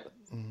senators, right?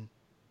 Mm-hmm.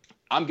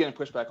 I'm getting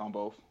pushback on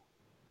both.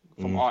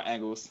 From all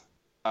angles.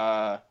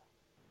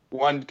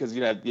 One, because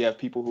you have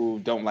people who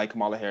don't like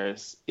Kamala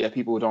Harris. You have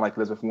people who don't like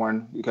Elizabeth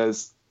Warren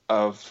because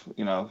of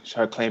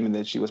her claiming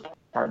that she was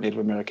part Native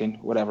American,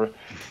 whatever.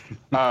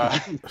 I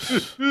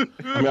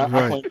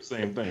claim the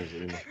same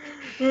things.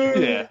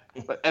 Yeah,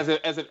 but as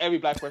if every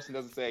Black person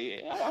doesn't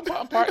say,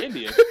 I'm part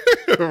Indian,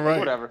 right?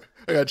 Whatever.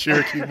 I got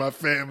Cherokee in my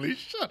family.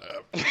 Shut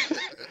up.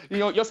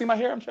 You'll see my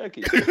hair. I'm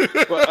Cherokee.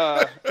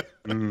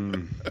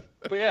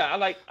 But yeah,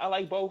 I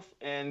like both,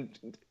 and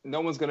no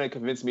one's gonna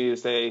convince me to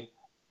say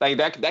like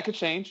that could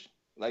change.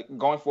 Like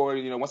going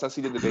forward, once I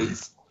see the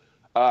debates,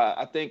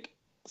 I think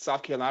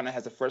South Carolina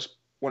has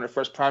one of the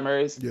first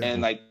primaries,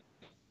 and like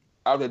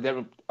of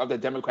the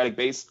Democratic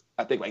base,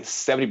 I think like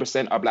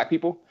 70% are Black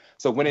people.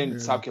 So winning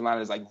South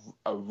Carolina is like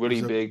a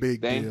really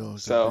big thing. Deal.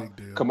 So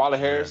Kamala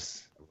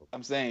Harris,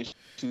 I'm saying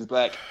she's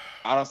Black.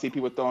 I don't see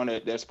people throwing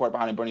their support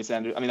behind Bernie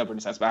Sanders. Not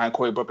Bernie Sanders, behind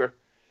Cory Booker.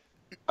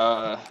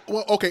 Well,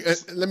 okay.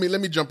 Let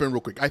me jump in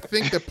real quick. I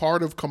think that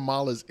part of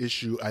Kamala's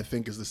issue,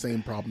 is the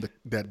same problem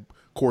that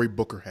Cory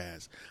Booker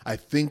has. I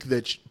think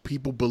that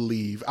people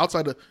believe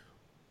outside of,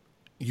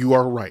 you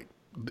are right,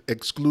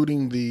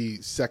 excluding the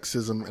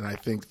sexism and I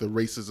think the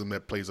racism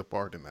that plays a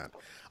part in that.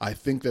 I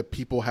think that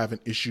people have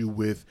an issue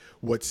with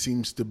what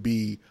seems to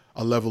be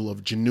a level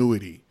of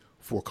genuity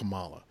for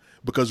Kamala,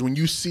 because when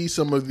you see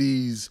some of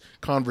these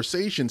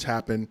conversations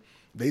happen,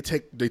 they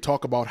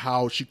talk about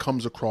how she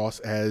comes across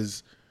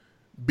as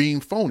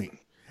being phony,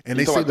 and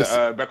they say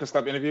the Breakfast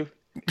Club interview.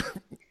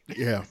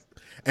 Yeah,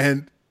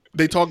 and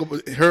they talk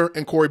about her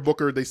and Cory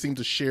Booker. They seem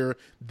to share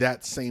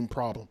that same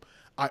problem.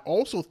 I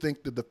also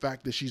think that the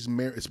fact that she's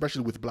married,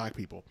 especially with Black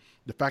people,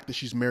 the fact that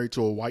she's married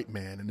to a white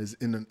man and is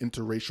in an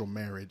interracial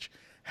marriage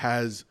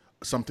has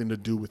something to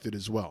do with it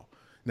as well.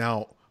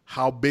 Now,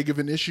 how big of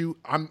an issue?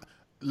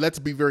 Let's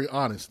be very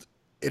honest.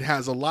 It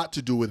has a lot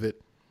to do with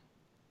it,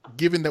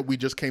 given that we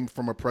just came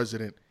from a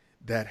president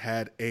that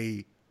had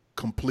a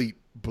complete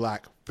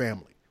Black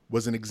family,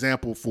 was an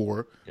example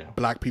for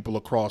Black people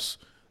across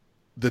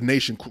the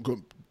nation,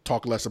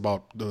 talk less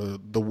about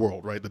the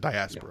world, right? The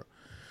diaspora.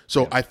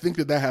 So I think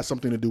that has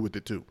something to do with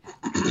it too.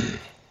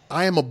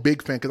 I am a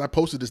big fan, because I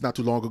posted this not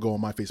too long ago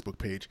on my Facebook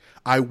page.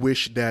 I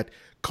wish that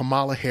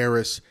Kamala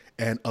Harris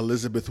and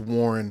Elizabeth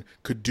Warren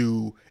could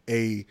do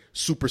a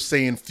Super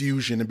Saiyan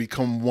fusion and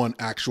become one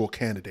actual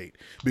candidate.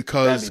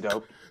 Because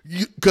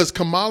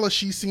Kamala,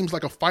 she seems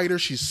like a fighter.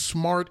 She's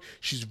smart.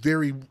 She's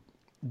very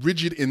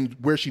rigid in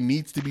where she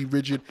needs to be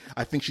rigid.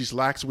 I think she's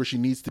lax where she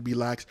needs to be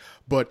lax.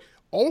 But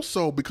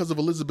also because of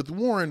Elizabeth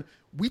Warren,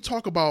 we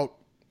talk about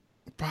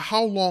for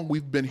how long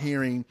we've been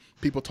hearing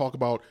people talk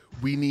about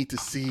we need to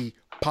see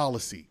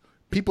policy.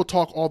 people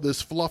talk all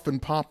this fluff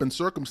and pomp and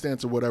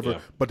circumstance or whatever,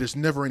 but there's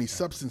never any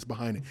substance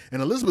behind it.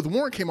 And Elizabeth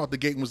Warren came out the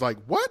gate and was like,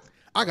 what?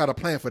 I got a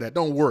plan for that.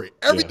 Don't worry.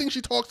 Everything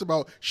she talks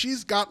about,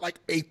 she's got like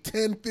a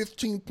 10,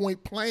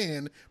 15-point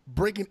plan,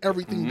 breaking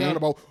everything down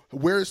about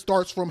where it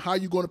starts from, how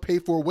you're going to pay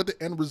for it, what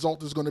the end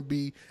result is going to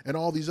be, and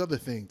all these other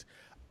things.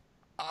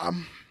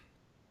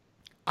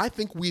 I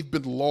think we've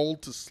been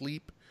lulled to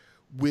sleep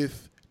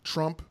with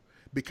Trump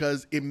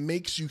because it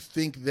makes you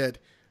think that,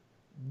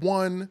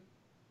 one,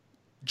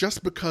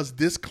 just because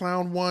this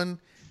clown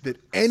won, that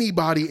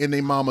anybody and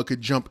their mama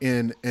could jump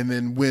in and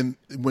then win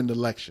the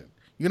election.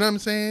 You know what I'm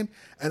saying?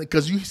 And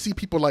because you see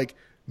people like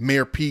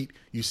Mayor Pete,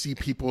 you see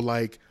people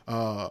like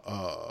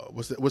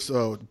what's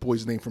the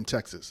boy's name from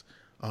Texas?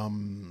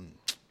 Castro?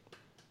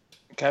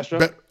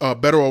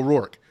 Beto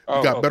O'Rourke.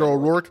 You got Beto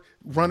O'Rourke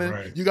running.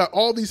 Right. You got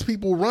all these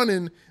people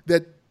running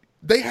that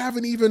they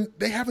haven't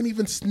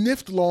even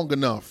sniffed long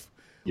enough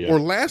or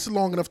lasted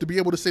long enough to be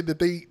able to say that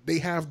they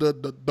have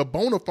the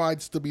bona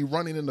fides to be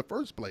running in the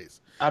first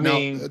place. I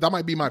mean, that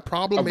might be my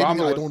problem.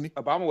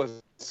 Obama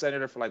was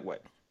senator for like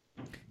what?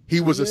 He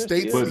was a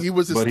state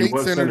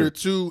senator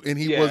too, and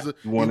he was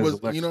you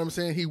know what I'm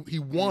saying? He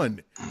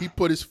won. He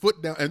put his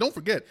foot down. And don't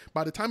forget,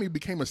 by the time he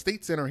became a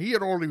state senator, he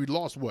had already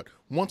lost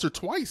once or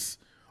twice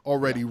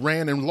already,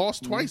 ran and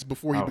lost twice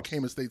before he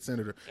became a state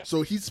senator.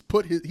 So he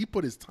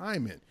put his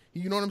time in.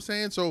 You know what I'm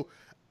saying? So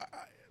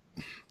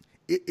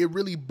it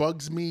really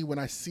bugs me when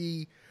I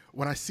see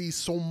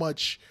so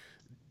much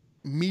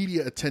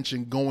media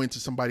attention going to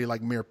somebody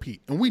like Mayor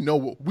Pete. And we know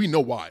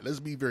why.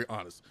 Let's be very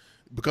honest.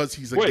 Because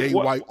he's a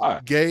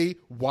gay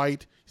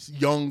white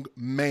young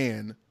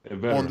man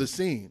on the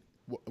scene.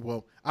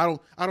 Well, I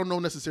don't know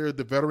necessarily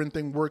the veteran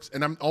thing works,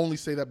 and I'm only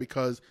say that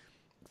because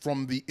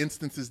from the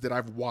instances that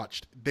I've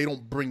watched, they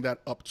don't bring that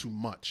up too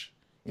much.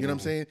 You know what I'm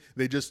saying?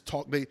 They just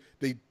talk.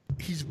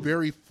 He's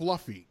very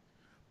fluffy,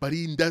 but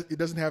it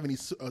doesn't have any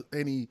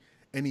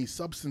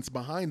substance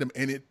behind him,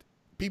 and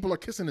people are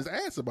kissing his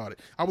ass about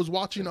it. I was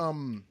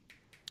watching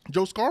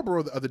Joe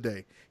Scarborough the other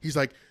day. He's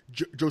like,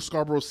 Joe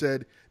Scarborough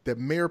said that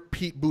Mayor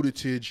Pete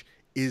Buttigieg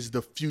is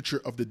the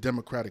future of the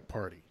Democratic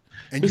Party.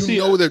 And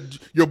that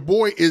your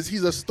boy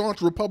he's a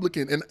staunch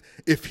Republican. And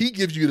if he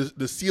gives you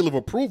the seal of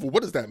approval,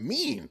 what does that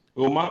mean?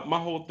 Well, my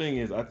whole thing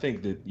is I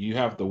think that you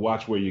have to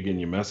watch where you're getting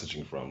your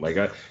messaging from. Like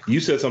you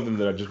said something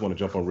that I just want to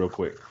jump on real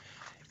quick.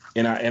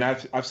 And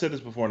I've said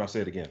this before and I'll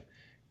say it again.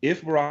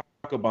 If Barack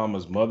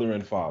Obama's mother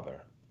and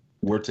father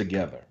were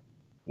together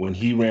when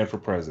he ran for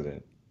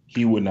president,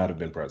 he would not have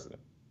been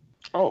president.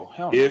 Oh,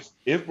 hell no.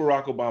 If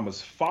Barack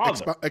Obama's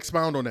father...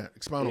 Expound on that.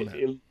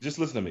 Just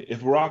listen to me.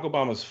 If Barack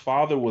Obama's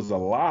father was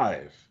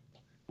alive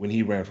when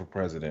he ran for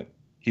president,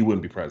 he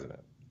wouldn't be president.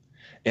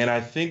 And I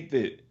think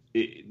that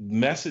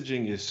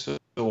messaging is so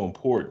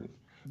important.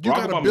 You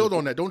got to build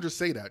on that. Don't just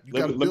say that. You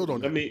got to build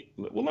on that.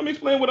 Let me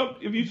explain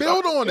if you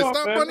build on it.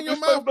 Stop running your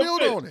mouth.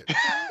 Build on it.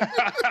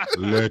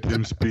 Let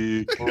him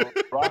speak.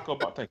 Barack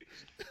Obama. Thank you.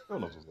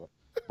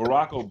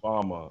 Barack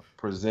Obama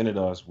presented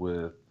us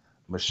with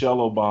Michelle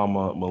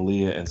Obama,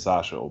 Malia, and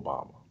Sasha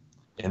Obama,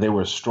 and they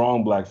were a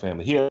strong black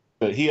family. He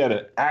had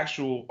an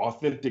actual,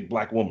 authentic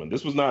black woman.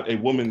 This was not a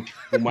woman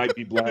who might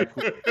be black,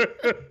 who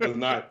was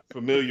not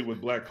familiar with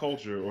black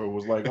culture, or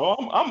was like, oh,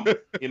 I'm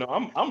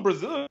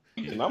Brazilian,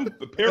 I'm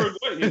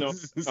Paraguay.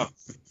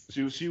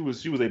 She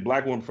was a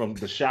black woman from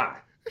the Chi,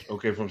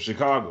 from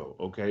Chicago,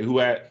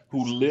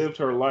 who lived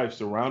her life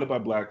surrounded by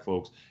black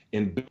folks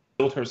and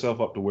built herself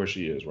up to where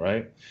she is,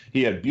 right?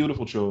 He had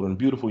beautiful children,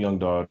 beautiful young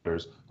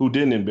daughters who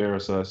didn't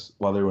embarrass us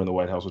while they were in the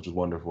White House, which was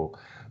wonderful.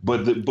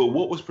 But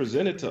what was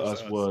presented to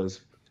us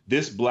was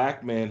this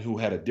black man who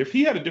had a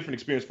different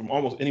experience from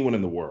almost anyone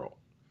in the world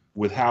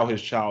with how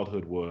his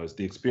childhood was,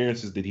 the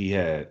experiences that he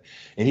had.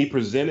 And he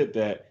presented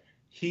that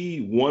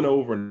he won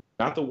over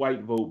not the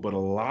white vote, but a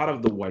lot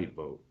of the white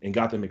vote and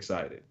got them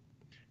excited.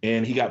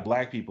 And he got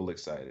black people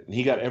excited. And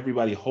he got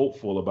everybody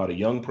hopeful about a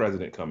young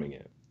president coming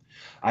in.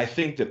 I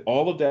think that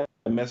all of that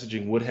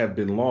messaging would have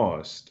been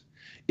lost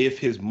if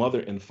his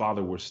mother and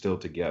father were still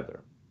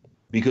together.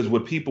 Because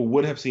what people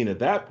would have seen at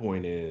that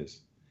point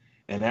is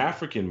an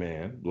African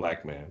man,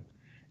 black man,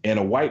 and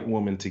a white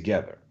woman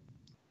together.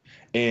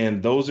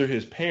 And those are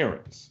his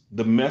parents.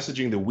 The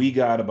messaging that we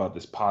got about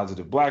this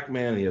positive black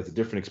man, he has a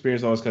different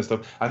experience, all this kind of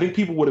stuff, I think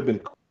people would have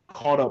been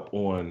caught up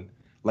on,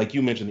 like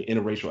you mentioned, the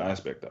interracial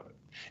aspect of it.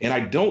 And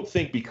I don't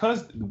think,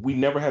 because we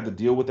never had to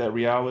deal with that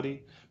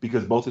reality,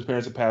 because both his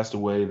parents had passed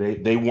away,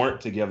 they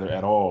weren't together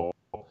at all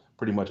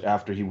pretty much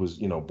after he was,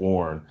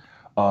 born.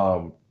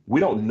 We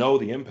don't know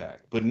the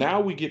impact. But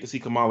now we get to see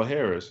Kamala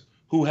Harris,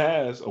 who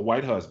has a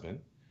white husband,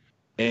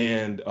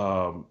 and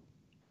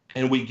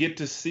we get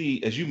to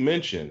see, as you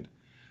mentioned,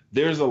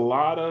 there's a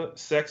lot of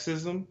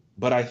sexism,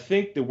 but I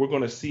think that we're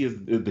going to see, as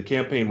the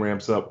campaign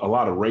ramps up, a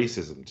lot of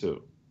racism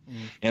too.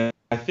 And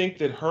I think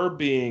that her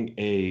being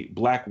a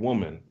black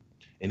woman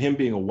and him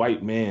being a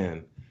white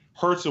man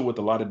hurts her with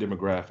a lot of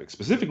demographics,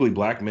 specifically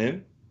black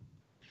men.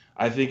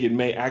 I think it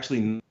may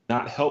actually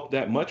not help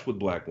that much with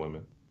black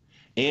women.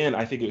 And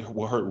I think it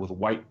will hurt with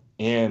white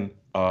and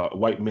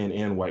white men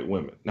and white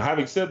women. Now,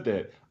 having said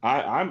that,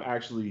 I'm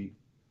actually,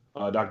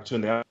 Dr.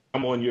 Tunde,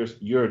 I'm on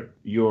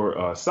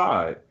your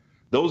side.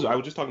 Those, I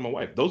was just talking to my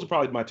wife. Those are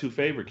probably my two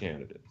favorite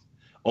candidates.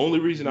 Only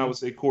reason I would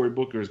say Cory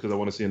Booker is because I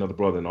want to see another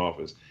brother in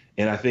office,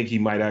 and I think he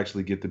might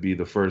actually get to be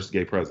the first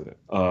gay president,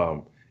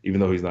 even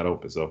though he's not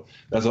open. So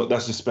that's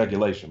just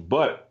speculation.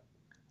 But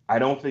I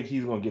don't think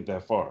he's going to get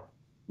that far,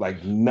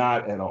 like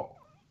not at all.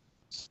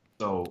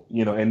 So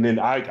and then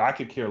I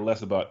could care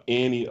less about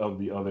any of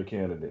the other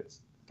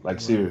candidates,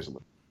 like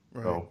seriously.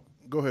 Right. So,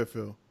 go ahead,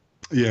 Phil.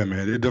 Yeah,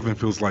 man, it definitely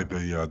feels like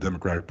the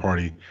Democratic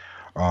Party,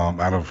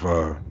 out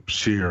of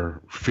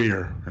sheer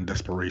fear and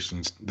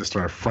desperation, they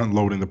started front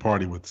loading the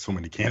party with so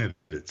many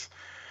candidates.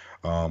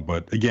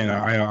 But again,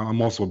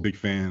 I'm also a big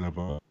fan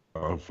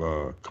of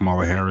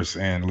Kamala Harris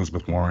and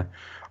Elizabeth Warren.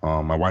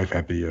 My wife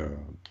had was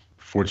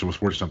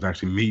fortunate enough to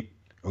actually meet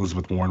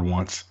Elizabeth Warren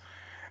once,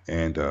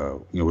 and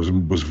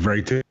was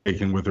very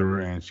taken with her,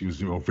 and she was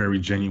very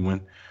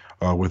genuine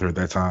with her at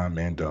that time.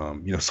 And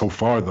so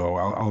far though,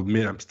 I'll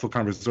admit I'm still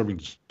kind of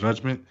reserving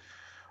judgment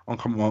on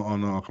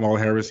Kamala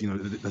Harris.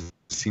 It doesn't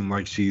seem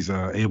like she's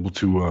able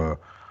to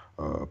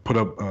put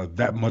up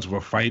that much of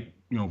a fight,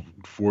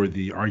 for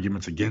the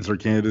arguments against her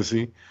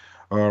candidacy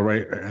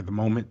right at the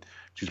moment.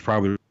 She's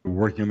probably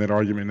working on that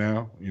argument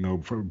now,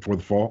 for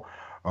the fall.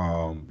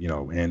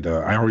 And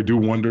I already do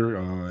wonder,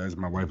 as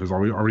my wife has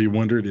already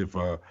wondered, if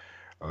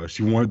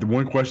she wanted, the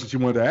one question she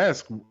wanted to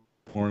ask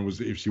Warren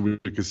was if she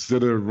would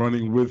consider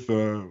running with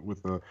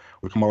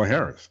Kamala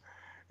Harris.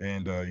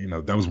 And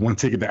that was one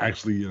ticket that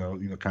actually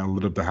kind of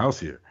lit up the house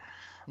here.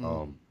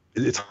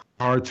 It's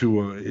hard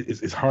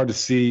to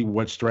see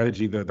what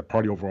strategy the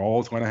party overall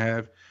is going to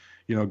have,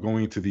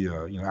 going to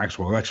the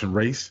actual election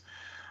race.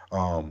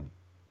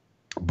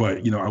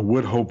 But I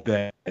would hope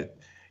that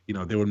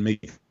they would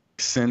make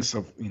sense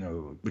of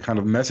the kind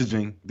of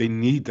messaging they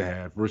need to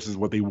have versus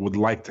what they would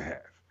like to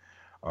have.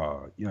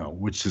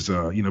 Which is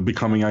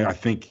becoming, I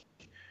think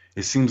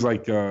it seems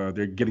like they're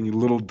getting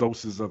little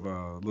doses of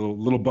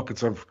little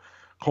buckets of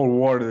cold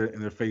water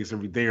in their face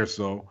every day or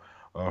so,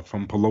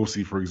 from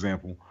Pelosi, for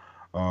example.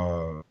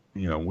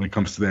 When it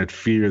comes to that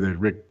fear that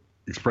Rick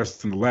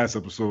expressed in the last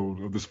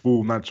episode of this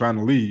fool not trying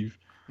to leave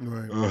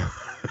the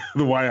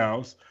White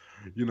House.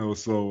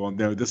 So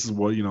this is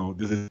what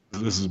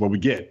this is what we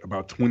get,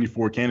 about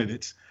 24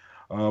 candidates,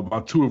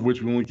 about 2 of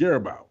which we only care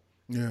about.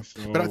 Yeah,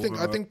 so, but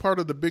I think part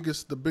of the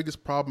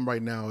biggest problem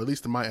right now, at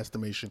least in my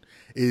estimation,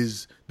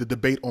 is the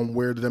debate on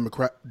where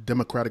the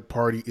Democratic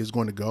Party is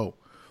going to go.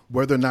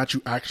 Whether or not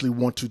you actually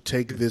want to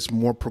take this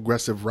more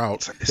progressive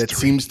route that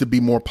seems to be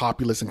more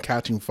populist and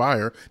catching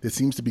fire, that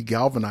seems to be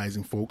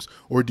galvanizing folks,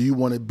 or do you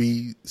want to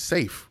be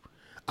safe?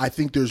 I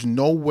think there's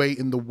no way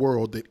in the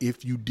world that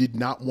if you did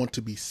not want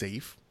to be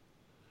safe,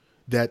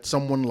 that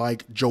someone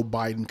like Joe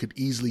Biden could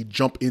easily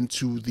jump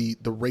into the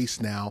race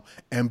now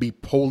and be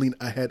polling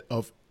ahead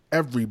of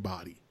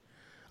everybody.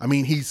 I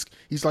mean, he's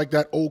like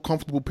that old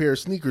comfortable pair of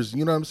sneakers.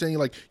 You know what I'm saying?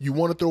 Like, you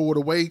want to throw it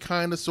away,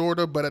 kind of, sort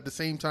of, but at the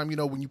same time,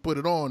 when you put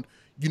it on,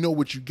 you know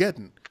what you're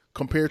getting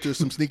compared to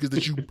some sneakers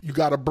that you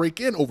got to break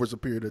in over a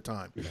period of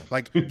time.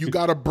 Like, you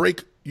got to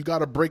break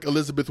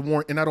Elizabeth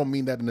Warren, and I don't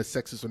mean that in a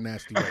sexist or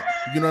nasty way.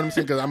 You know what I'm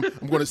saying? Because I'm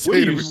going to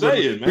say people are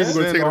going to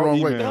take it the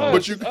wrong way.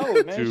 But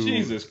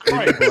Jesus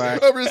Christ!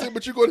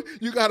 But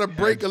you got to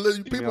break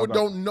Elizabeth. People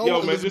don't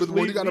know Elizabeth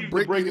Warren. You got to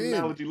break it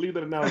in. Leave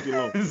that analogy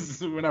alone.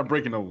 We're not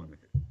breaking no women.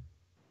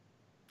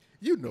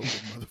 You know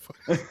it,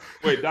 motherfucker.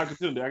 Wait, Dr.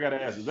 Tunde, I got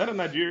to ask: is that a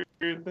Nigerian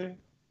thing?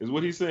 Is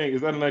what he's saying?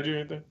 Is that a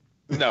Nigerian thing?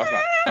 No, it's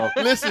not. Oh.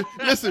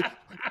 Listen.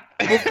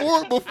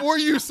 Before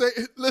you say,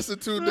 listen,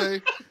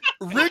 Tunde,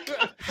 Rick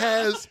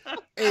has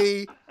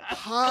a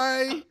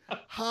high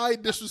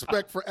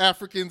disrespect for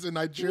Africans and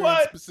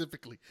Nigerians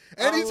specifically.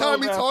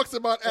 Anytime he talks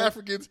about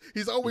Africans,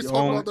 he's always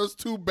talking about those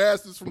 2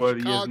 bastards from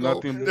Chicago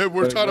that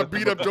were trying to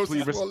beat up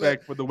Joseph Smollett.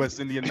 Respect for the West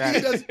Indian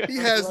nation. He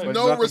has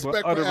no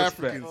respect for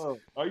Africans.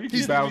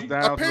 He bows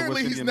down.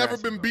 Apparently, he's never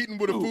been beaten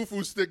with a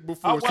fufu stick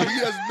before, so he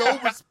has no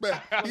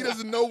respect. He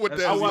doesn't know what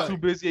that's like. Too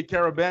busy at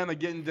Caravana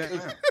getting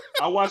down.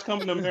 I watched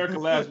Coming to America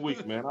last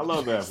week, man. I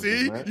love Africans.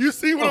 See, man. You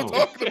see what I'm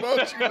talking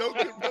about?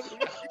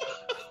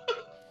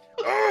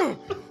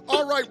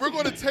 All right, we're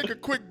going to take a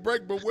quick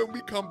break, but when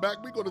we come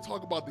back, we're going to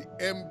talk about the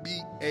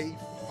NBA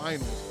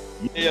Finals.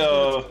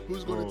 Yeah.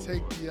 Who's going to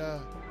take the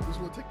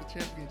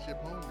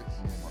championship home this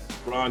year?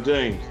 LeBron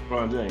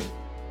James.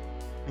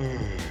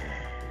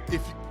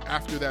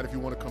 After that, if you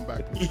want to come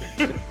back,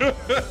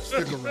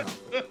 stick around.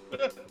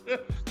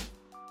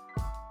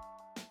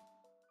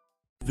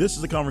 This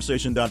is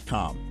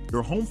theconversation.com,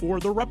 your home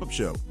for The Wrap-Up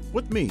Show,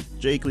 with me,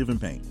 Jay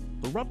Cleveland Payne.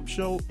 The Wrap-Up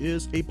Show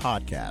is a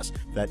podcast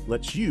that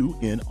lets you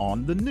in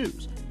on the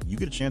news. You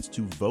get a chance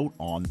to vote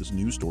on the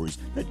news stories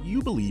that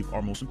you believe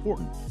are most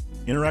important.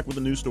 Interact with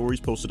the news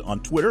stories posted on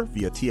Twitter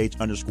via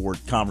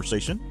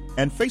th_conversation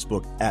and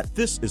Facebook at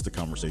This Is The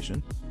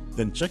Conversation.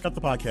 Then check out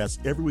the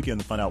podcast every weekend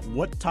to find out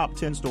what top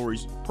 10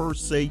 stories per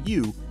say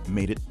you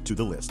made it to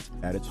the list.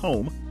 At its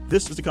home,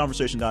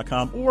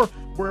 thisistheconversation.com, or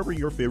wherever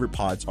your favorite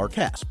pods are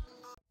cast.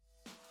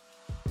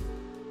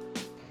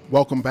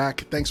 Welcome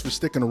back. Thanks for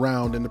sticking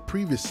around. In the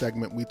previous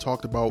segment, we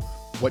talked about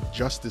what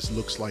justice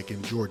looks like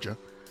in Georgia.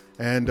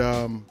 And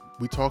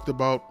we talked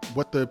about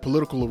what the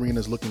political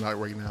arena is looking like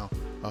right now.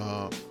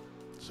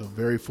 It's a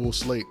very full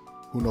slate.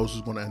 Who knows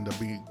who's going to end up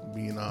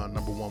being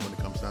number one when it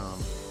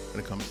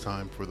comes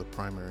time for the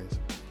primaries.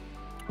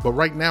 But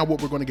right now,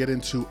 what we're going to get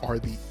into are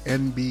the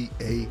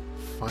NBA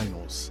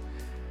Finals.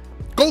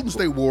 Golden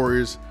State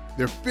Warriors,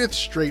 their 5th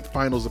straight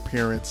Finals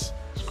appearance.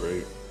 It's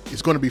great.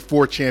 It's going to be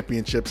 4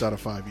 championships out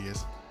of 5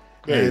 years.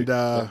 Great.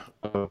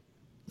 And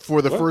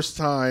for the first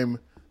time,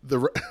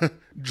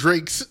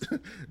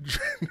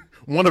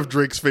 one of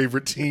Drake's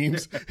favorite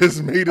teams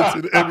has made it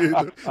to the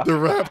NBA. The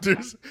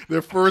Raptors,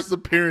 their first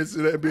appearance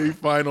in the NBA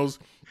Finals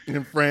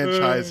in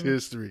franchise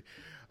history.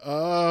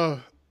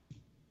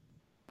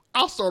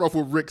 I'll start off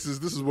with Rick, since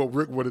this is what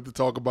Rick wanted to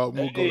talk about.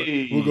 We'll go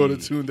to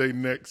Tunde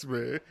next,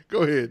 man.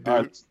 Go ahead, dude.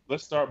 All right,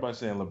 let's start by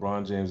saying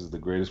LeBron James is the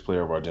greatest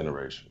player of our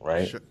generation,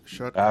 right?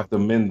 Shut I have up. to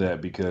amend that,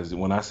 because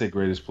when I say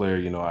greatest player,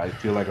 I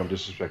feel like I'm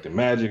disrespecting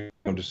Magic,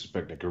 I'm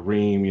disrespecting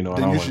Kareem, I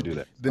don't want to do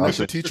that. Then I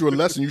should teach you a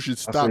lesson. You should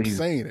stop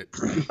saying it.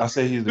 I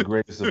say he's the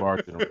greatest of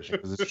our generation,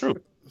 because it's true.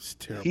 It's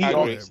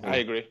terrible. I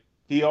agree.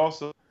 He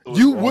also...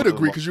 You would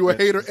agree, because you're a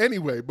hater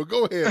anyway, but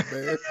go ahead,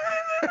 man.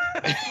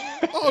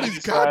 All these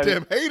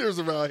goddamn haters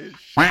around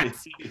here.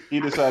 He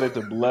decided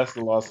to bless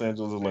the Los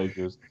Angeles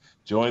Lakers,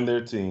 join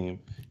their team.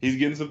 He's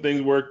getting some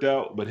things worked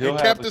out, but he'll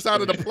kept us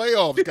out of the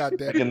playoffs.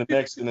 Goddamn. In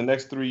the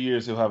next 3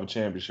 years, he'll have a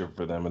championship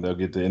for them, and they'll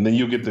get to. And then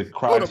you'll get to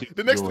cry.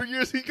 The next 3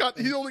 years, he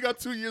only got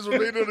 2 years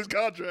remaining on his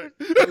contract.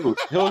 Dude,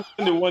 he'll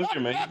spend it 1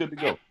 year, man. He's good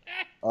to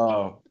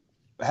go.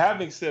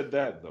 Having said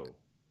that, though,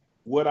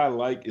 what I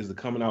like is the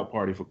coming out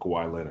party for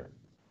Kawhi Leonard.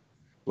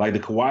 Like the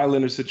Kawhi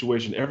Leonard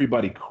situation,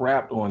 everybody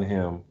crapped on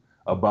him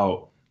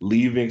about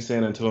leaving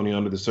San Antonio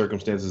under the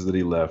circumstances that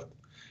he left,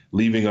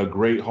 leaving a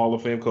great Hall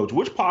of Fame coach,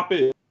 which Pop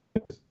is,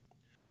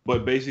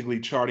 but basically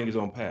charting his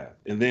own path,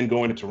 and then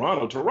going to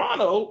Toronto.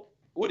 Toronto,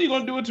 what are you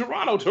going to do in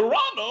Toronto?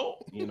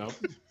 Toronto,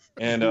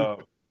 And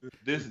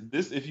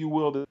this, if you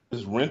will,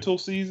 this rental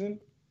season,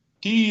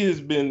 he has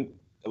been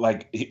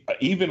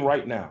even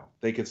right now,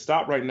 they could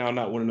stop right now,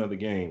 not win another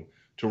game.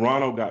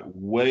 Toronto got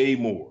way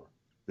more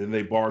than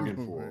they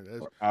bargained for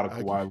out of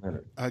Kawhi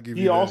Leonard. I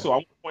want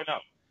to point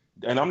out,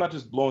 and I'm not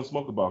just blowing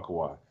smoke about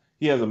Kawhi.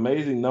 He has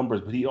amazing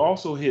numbers, but he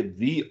also hit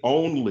the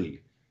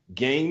only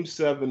Game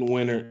 7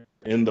 winner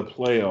in the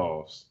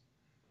playoffs,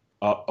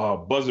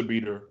 buzzer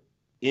beater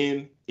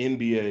in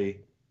NBA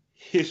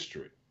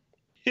history.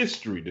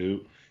 History,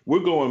 dude. We're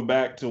going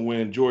back to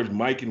when George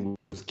Mikan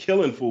was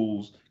killing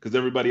fools because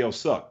everybody else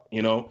sucked,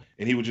 and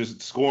he was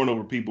just scoring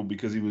over people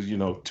because he was,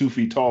 2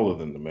 feet taller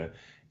than them, man.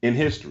 In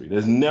history,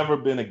 there's never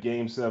been a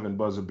Game 7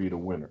 buzzer beater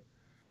winner.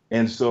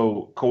 And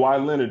so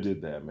Kawhi Leonard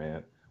did that,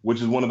 man,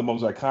 which is one of the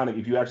most iconic,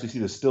 if you actually see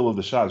the still of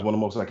the shot, it's one of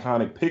the most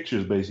iconic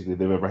pictures, basically,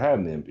 they've ever had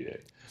in the NBA.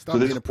 Stop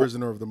being a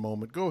prisoner of the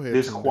moment. Go ahead.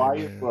 This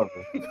quiet brother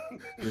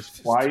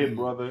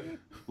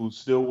who's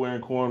still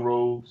wearing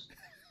cornrows,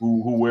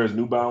 who wears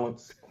New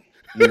Balance,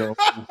 I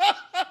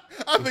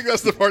think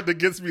that's the part that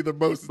gets me the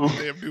most, is the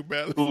damn New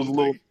Balance.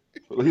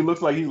 He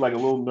looks like he's like a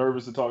little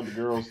nervous to talk to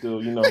girls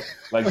still,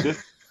 like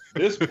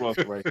this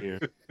brother right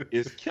here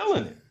is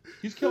killing it.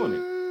 He's killing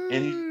it.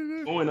 And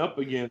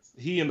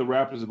he and the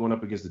Raptors are going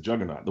up against the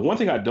juggernaut. The one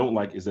thing I don't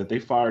like is that they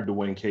fired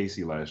Dwayne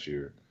Casey last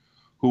year,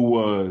 who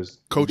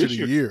was coach of the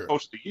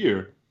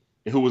year,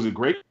 and who was a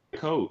great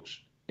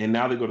coach. And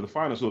now they go to the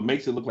finals, so it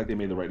makes it look like they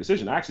made the right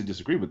decision. I actually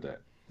disagree with that,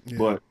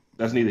 but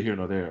that's neither here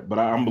nor there. But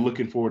I'm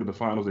looking forward to the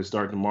finals. They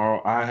start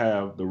tomorrow. I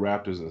have the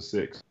Raptors in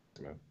 6,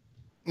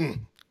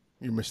 man.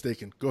 You're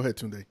mistaken. Go ahead,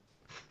 Tunde.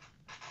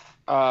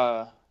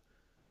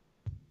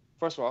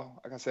 First of all,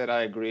 like I said,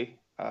 I agree.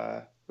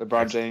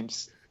 LeBron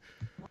James,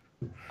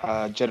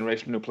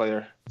 generational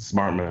player.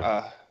 Smart man.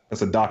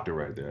 That's a doctor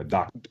right there. A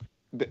doctor.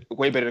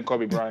 Way better than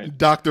Kobe Bryant.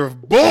 Doctor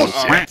of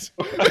bullshit.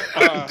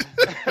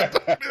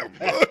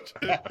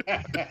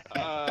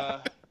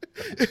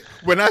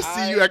 When I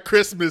see you at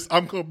Christmas,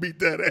 I'm gonna beat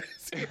that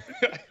ass.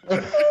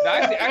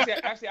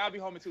 Actually, I'll be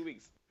home in 2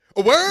 weeks.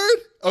 A word?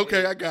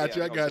 Okay, I got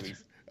you.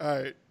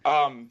 All right.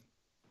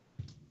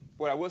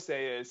 What I will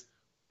say is,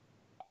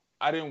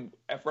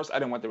 at first I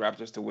didn't want the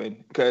Raptors to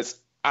win because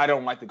I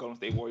don't like the Golden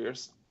State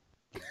Warriors.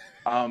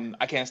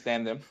 I can't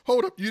stand them.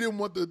 Hold up, you didn't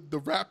want the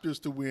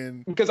Raptors to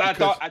win because I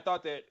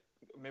thought that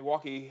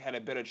Milwaukee had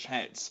a better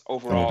chance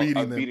overall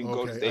of beating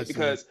Golden State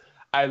because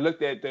I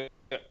looked at the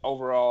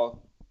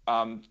overall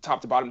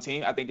top to bottom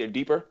team. I think they're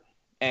deeper,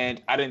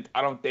 and I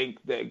don't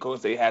think that Golden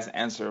State has an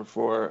answer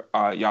for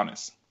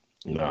Giannis.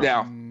 No.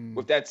 Now,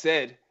 with that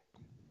said,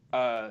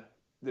 the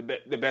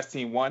best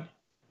team won.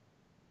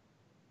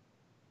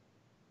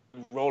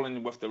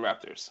 Rolling with the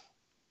Raptors.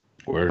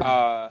 Word.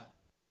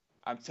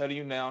 I'm telling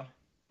you now,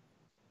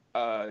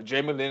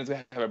 Jeremy Lin is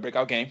going to have a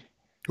breakout game.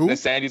 Who? Then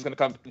Sandy's going to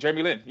come.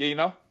 Jeremy Lin. Yeah, you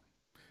know?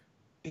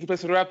 He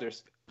plays for the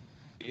Raptors.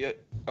 Yeah.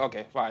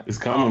 Okay, fine. It's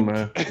coming,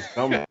 man. It's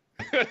coming.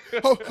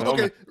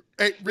 Okay.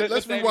 Hey,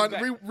 let's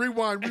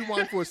rewind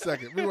for a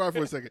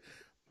second.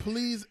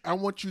 Please, I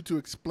want you to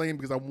explain,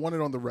 because I want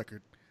it on the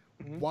record.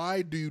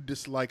 why do you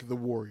dislike the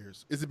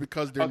Warriors? Is it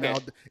because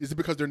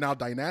they're now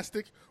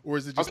dynastic, or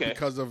is it just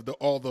because of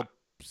all the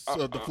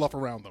fluff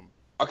around them?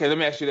 Okay, let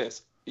me ask you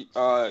this: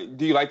 Do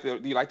you like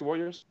the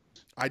Warriors?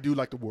 I do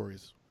like the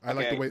Warriors. I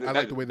like the way they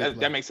play.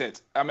 That makes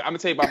sense. I'm gonna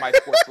tell you about my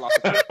sports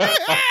philosophy.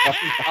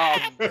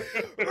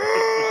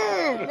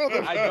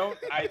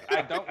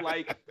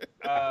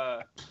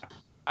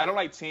 I don't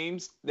like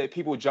teams that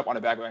people jump on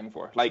the bandwagon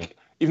for. Like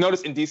you've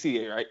noticed in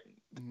DCA, right?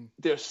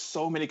 There's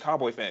so many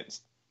Cowboy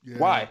fans. Yeah.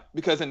 Why?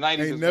 Because in the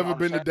 90s, ain't never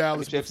been to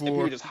Dallas before. And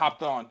people just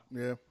hopped on.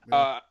 Yeah.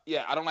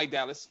 I don't like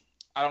Dallas.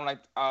 I don't like.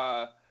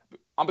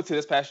 Up until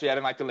this past year, I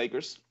didn't like the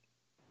Lakers.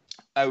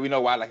 We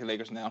know why I like the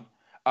Lakers now.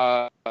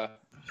 I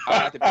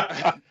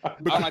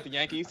don't like the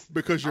Yankees.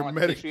 Because you're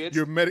medically and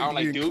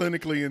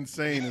clinically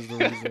insane is the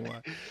reason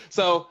why.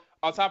 So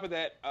on top of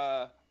that,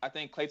 I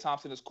think Klay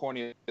Thompson is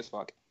corny as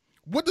fuck.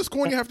 What does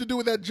corny have to do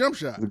with that jump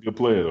shot? He's a good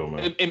player though,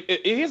 man.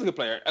 He is a good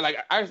player. Like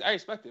I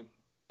respect him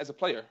as a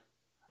player,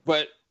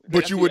 but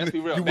you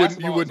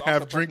wouldn't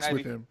have drinks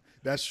with him.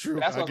 That's true.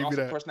 Basketball is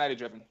also personality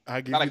driven.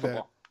 I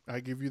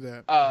give you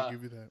that.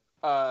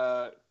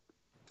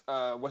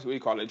 What do you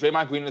call it?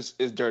 Draymond Green is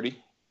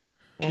dirty.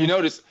 You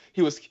notice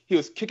he was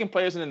kicking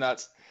players in the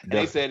nuts, and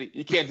they said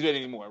you can't do that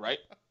anymore, right?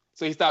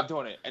 So he stopped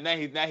doing it, and now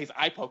he's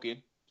eye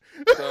poking.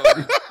 So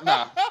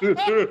nah, I'm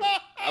good.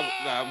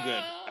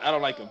 I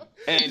don't like him,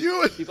 and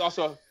he's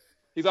also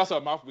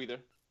a mouth breather.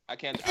 I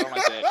don't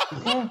like that.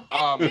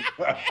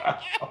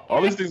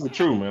 All these things are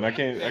true, man. I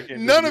can't.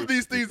 None of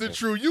these things are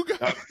true. You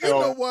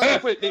know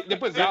what? They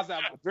put Zaza.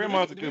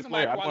 Draymond's a good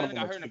player. Kawhi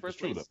got hurt in the first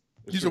place.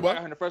 You said what?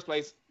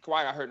 Kawhi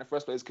got hurt in the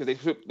first place because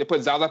they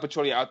put Zaza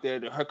Pachulia out there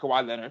to hurt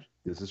Kawhi Leonard.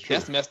 This is true.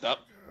 That's messed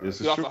up.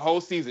 This is lost true. the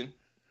whole season.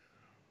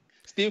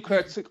 Steve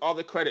Kerr took all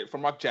the credit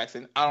from Mark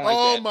Jackson. I don't like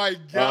that. Oh my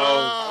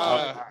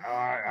God!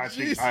 I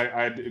think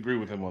I agree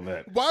with him on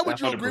that. Why would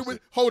you 100%. Agree with?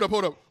 Hold up.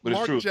 But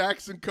Mark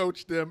Jackson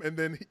coached them, and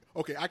then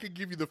I could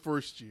give you the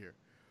first year,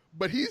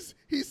 but he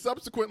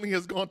subsequently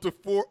has gone to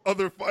 4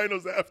 other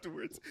finals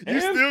afterwards. You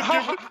still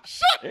give him?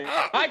 Shut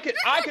up! I could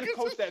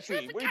coach that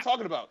team. What are you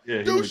talking about?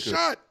 Yeah, dude,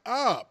 shut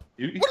up!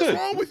 What is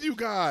wrong with you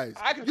guys?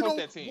 I could coach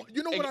that team.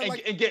 You know what I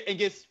like? And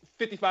get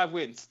 55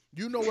 wins.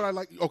 You know what I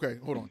like? Okay,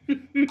 hold on.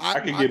 I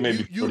can get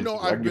maybe.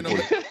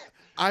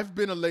 I've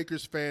been a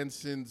Lakers fan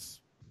since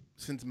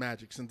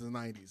Magic, since the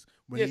 90s.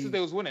 Since they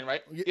was winning,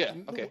 right? Yeah.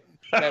 Okay.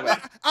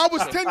 I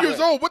was 10 years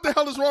old. What the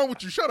hell is wrong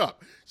with you? Shut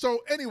up. So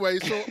anyway,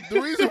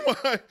 the reason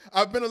why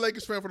I've been a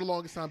Lakers fan for the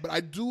longest time, but I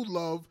do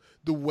love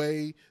the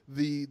way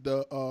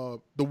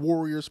the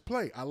Warriors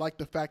play. I like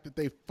the fact that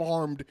they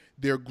farmed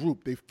their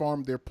group. They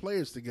farmed their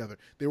players together.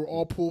 They were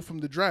all pulled from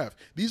the draft.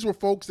 These were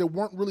folks that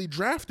weren't really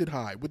drafted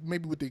high, with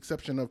the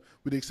exception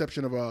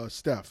of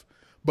Steph.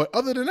 But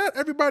other than that,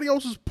 everybody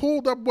else was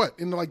pulled up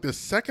in like the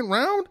second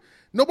round.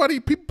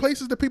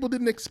 Places that people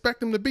didn't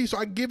expect them to be. So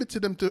I give it to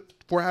them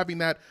for having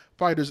that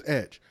fighter's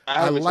edge.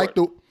 I retort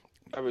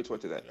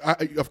to that.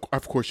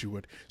 Of course you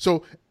would.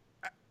 So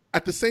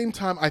at the same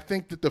time, I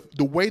think that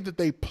the way that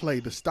they play,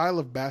 the style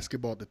of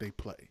basketball that they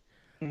play,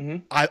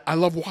 I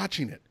love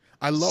watching it.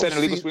 I love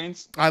seeing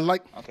screens. I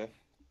like. Okay.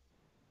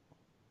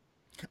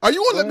 Are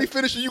you gonna let me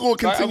finish, or you gonna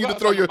continue to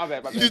throw you're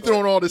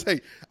throwing all this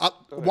hate?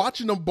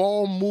 Watching the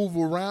ball move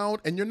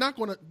around, and you're not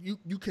gonna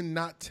you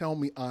cannot tell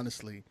me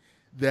honestly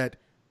that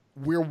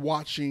we're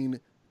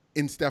watching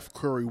in Steph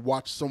Curry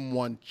watch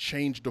someone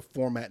change the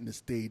format and the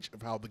stage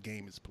of how the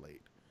game is played.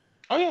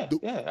 Oh yeah,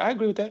 I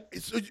agree with that.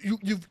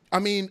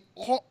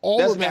 All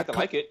doesn't of that have to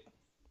like it.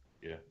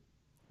 Yeah.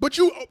 But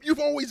you've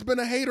always been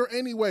a hater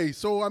anyway,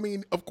 so I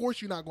mean, of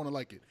course you're not going to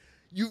like it.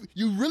 You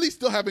really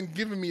still haven't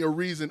given me a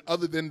reason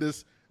other than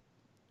this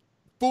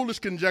foolish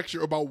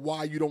conjecture about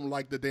why you don't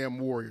like the damn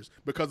Warriors.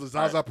 Because of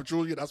Zaza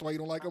Pachulia, that's why you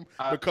don't like them?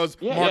 Because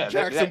Mark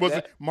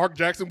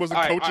Jackson wasn't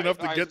coach enough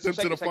to get them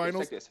to the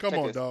finals? Come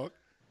on, dog.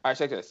 All right,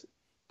 check this.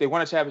 They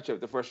won a championship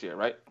the first year,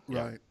 right?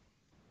 Right.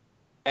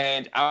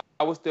 And I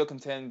would still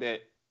contend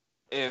that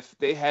if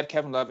they had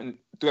Kevin Love and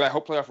through that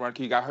whole playoff run,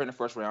 he got hurt in the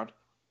first round.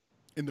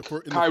 The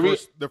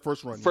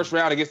first run. First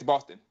round against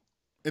Boston.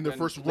 In the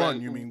first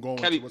run, you mean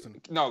going?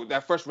 No,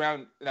 that first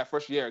round, that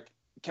first year,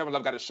 Kevin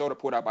Love got his shoulder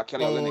pulled out by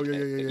Kelly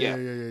Olynyk.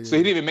 Yeah. So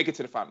he didn't even make it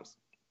to the finals.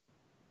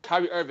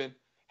 Kyrie Irving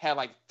had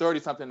like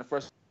 30-something in the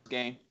first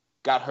game,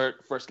 got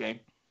hurt first game.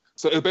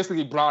 So it was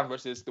basically Brown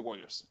versus the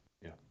Warriors.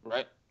 Yeah.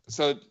 Right?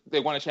 So they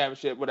won a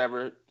championship,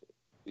 whatever.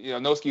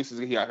 No excuses.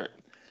 He got hurt.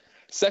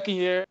 Second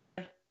year,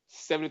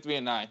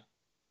 73-9.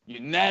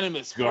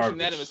 Unanimous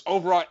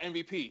overall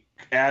MVP.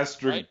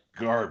 Asterisk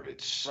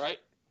garbage. Right?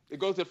 They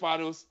go to the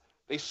finals.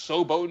 They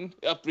showboating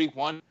up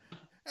 3-1.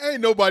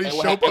 Ain't nobody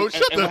showboat.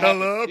 Shut the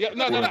hell up. Yeah,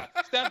 no.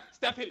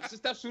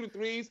 Steph shooting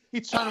threes.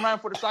 He turned around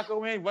for the soccer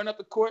win, run up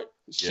the court,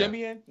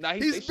 shimmying. Nah,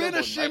 he's been a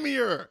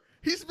shimmier. Right?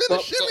 He's been a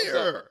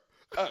shimmier.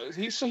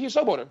 He's a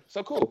showboater.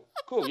 So cool.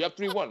 You're up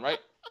 3-1, right?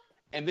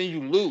 And then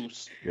you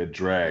lose. Get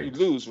dragged.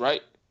 You lose,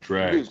 right?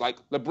 Dragged. You lose. Like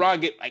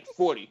LeBron get like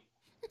 40.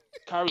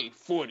 Kyrie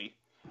 40.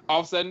 All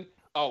of a sudden,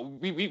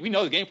 we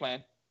know the game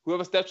plan.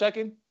 Whoever Steph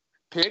checking,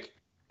 pick.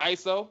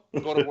 ISO,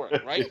 go to work,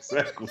 right?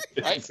 Exactly.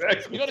 Right?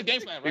 Exactly. You know the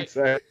game plan, right?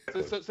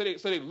 Exactly.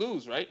 So they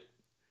lose, right?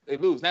 They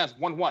lose. Now it's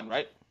 1-1,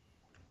 right?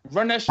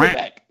 Run that shit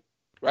back,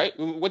 right?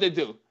 What they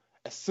do?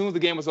 As soon as the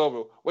game was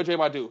over, what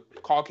Draymond do?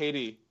 Call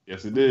KD.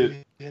 Yes, it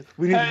did.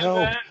 We need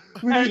help.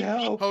 We need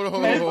help.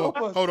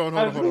 Hold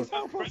on.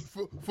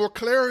 For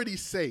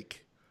clarity's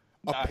sake,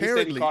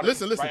 apparently,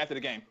 listen. Right after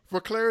the game.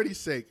 For clarity's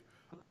sake,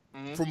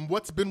 from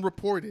what's been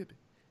reported,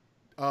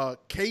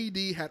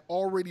 KD had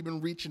already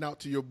been reaching out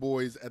to your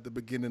boys at the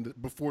beginning,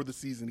 before the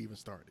season even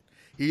started.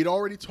 He had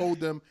already told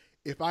them,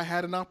 if I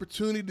had an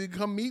opportunity to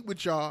come meet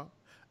with y'all,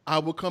 I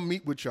will come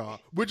meet with y'all,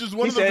 which is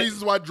one of the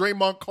reasons why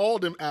Draymond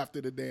called him after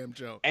the damn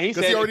show. And he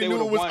said he already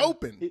knew it was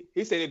open.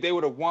 He said if they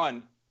would have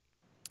won,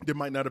 there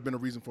might not have been a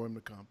reason for him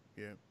to come.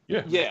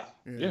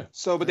 Yeah.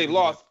 So, but they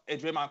lost, and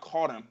Draymond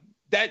called him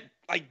that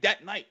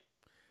night.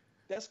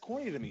 That's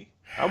corny to me.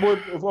 So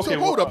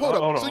hold up.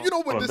 So you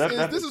know what this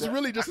is? This is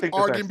really just an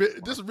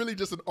argument. This is really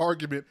just an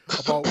argument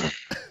about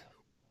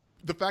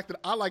the fact that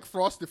I like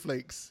Frosted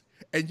Flakes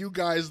and you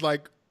guys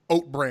like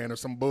Oat Bran or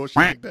some bullshit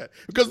like that.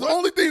 Because the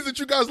only things that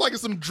you guys like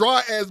is some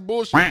dry ass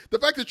bullshit. The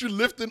fact that you're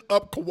lifting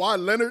up Kawhi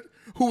Leonard,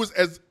 who is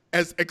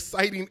as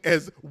exciting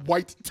as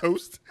white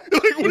toast.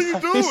 Like, what are you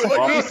doing?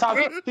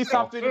 He's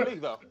top 3 in the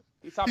league, though.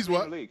 He's top 3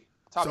 in the league.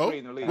 Top 3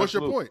 in the league. What's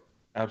your point?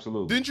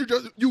 Absolutely.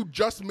 Didn't you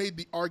just made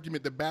the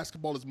argument that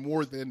basketball is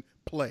more than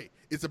play?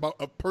 It's about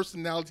a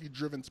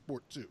personality-driven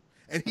sport too,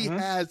 and he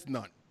has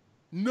none.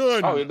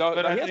 None. Oh, no,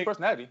 he has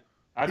personality.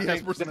 He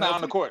has personality. Just not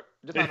on the court.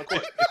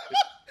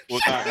 Well,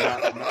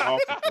 not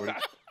off the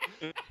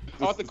court.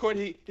 Off the court,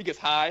 he gets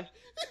high.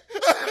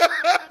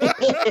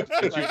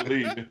 You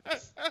believe.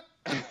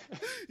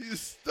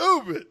 He's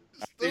stupid.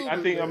 I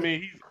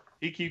mean,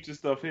 he keeps his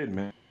stuff hidden,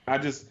 man.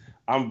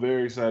 I'm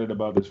very excited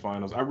about this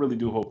finals. I really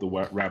do hope the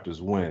Raptors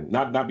win.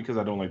 Not because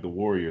I don't like the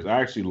Warriors. I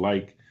actually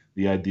like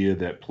the idea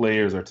that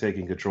players are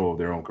taking control of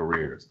their own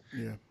careers,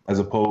 as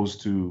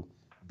opposed to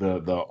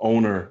the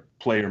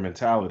owner-player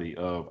mentality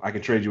of I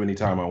can trade you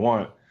anytime I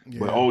want.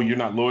 But you're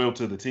not loyal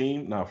to the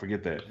team? No,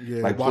 forget that.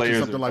 Yeah, like watching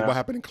something like what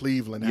happened in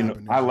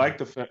Cleveland. I like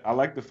the fact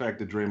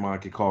that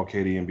Draymond could call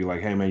KD and be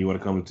like, "Hey man, you want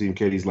to come to the team?"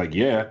 KD's like,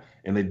 "Yeah,"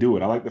 and they do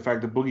it. I like the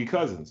fact that Boogie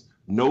Cousins,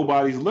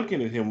 nobody's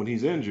looking at him when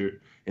he's injured,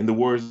 and the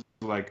Warriors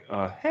are like,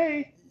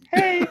 "Hey,"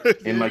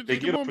 and like they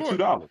get up for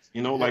 $2.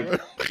 You know, like,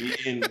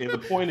 and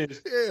the point is,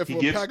 for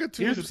a pack of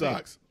tube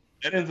socks.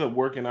 That ends up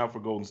working out for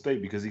Golden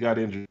State because he got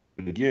injured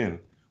again.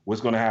 What's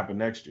going to happen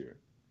next year?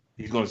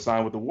 He's going to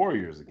sign with the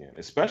Warriors again,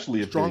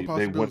 especially if they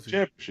win a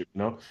championship,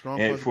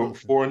 and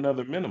for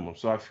another minimum.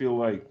 So I feel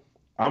like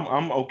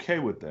I'm okay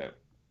with that.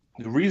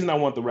 The reason I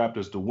want the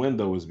Raptors to win,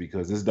 though, is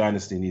because this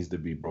dynasty needs to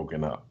be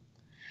broken up,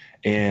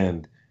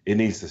 and it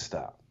needs to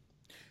stop.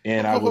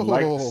 And I would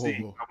like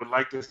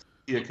to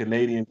see a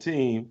Canadian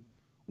team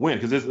win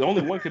because there's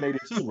only one Canadian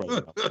team right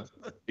now.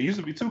 It used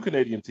to be 2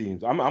 Canadian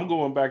teams. I'm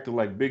going back to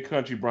like Big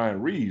Country Brian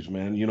Reeves,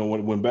 man. You know,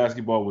 when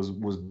basketball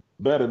was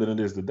better than it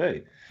is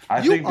today.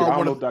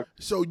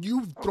 So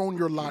you've thrown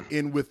your lot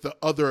in with the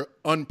other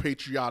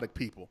unpatriotic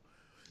people.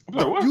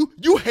 What?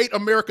 You hate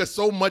America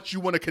so much you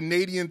want a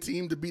Canadian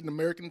team to beat an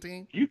American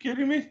team? You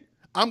kidding me?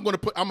 I'm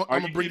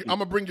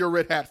gonna bring your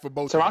red hat for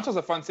both. Toronto's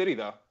a fun city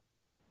though.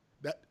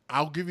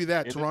 I'll give you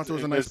that. Toronto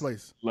is a nice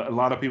place. A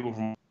lot of people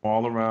from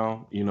all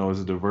around. You know, it's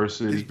a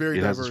diversity. It's very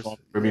diverse. Has a strong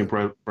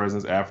Caribbean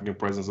presence, African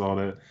presence, all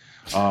that.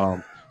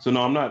 So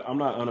no, I'm not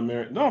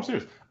un-American. No, I'm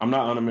serious. I'm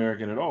not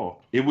un-American at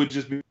all. It would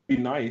just be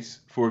nice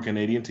for a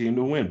Canadian team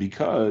to win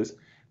because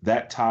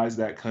that ties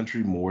that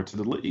country more to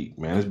the league,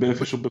 man. It's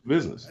beneficial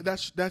business.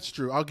 That's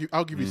true. I'll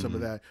give you some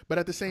of that. But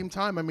at the same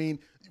time, I mean,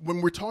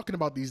 when we're talking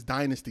about these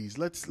dynasties,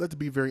 let's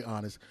be very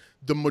honest.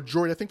 The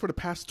majority, I think, for the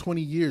past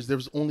 20 years,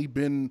 there's only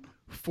been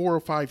 4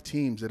 or 5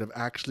 teams that have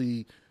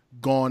actually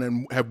gone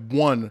and have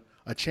won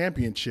a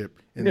championship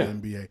in the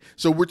NBA.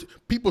 So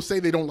people say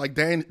they don't like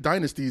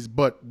dynasties,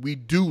 but we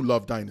do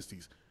love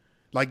dynasties.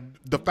 Like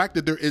the fact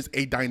that there is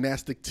a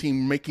dynastic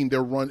team making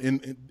their run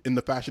in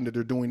the fashion that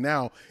they're doing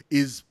now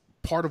is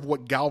part of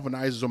what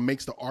galvanizes or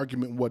makes the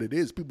argument what it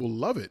is. People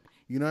love it.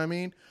 You know what I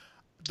mean?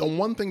 The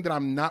one thing that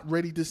I'm not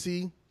ready to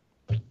see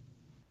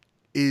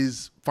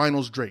is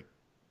Finals Drake.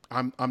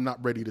 I'm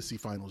not ready to see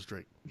Finals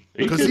Drake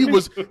because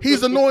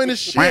he's annoying as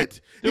shit.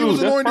 He was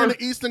annoying in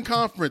the Eastern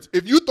Conference.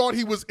 If you thought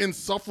he was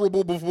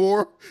insufferable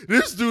before,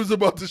 this dude's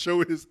about to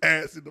show his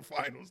ass in the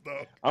finals,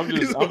 dog.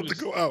 He's about to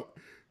go out.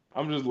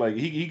 I'm just like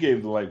he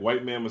gave the like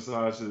white man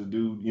massage to the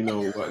dude, you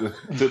know,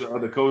 to the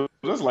other coach.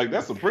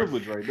 That's a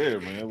privilege right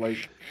there, man.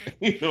 Like,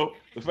 you know,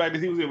 the fact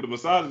that he was able to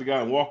massage the guy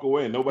and walk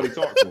away and nobody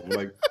talked to him,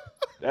 like.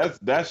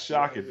 That's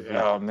shocking.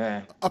 Oh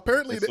man!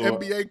 Apparently, the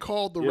NBA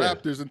called the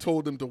Raptors and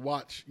told them to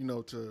watch, you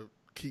know, to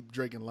keep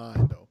Drake in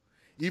line, though.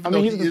 Even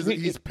though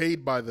he's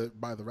paid by the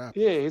Raptors.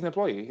 Yeah, he's an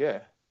employee. Yeah.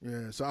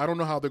 Yeah. So I don't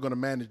know how they're going to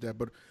manage that,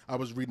 but I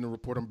was reading a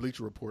report on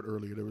Bleacher Report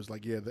earlier. There was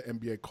like, the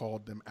NBA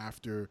called them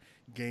after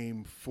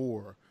Game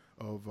 4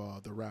 of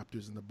the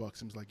Raptors and the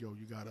Bucks. It was like, yo,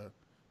 you gotta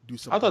do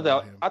something.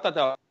 I thought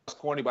that was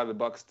corny by the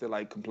Bucks to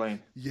like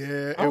complain.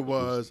 Yeah, it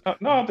was.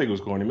 No, I don't think it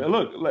was corny, man.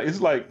 Look,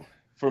 it's like.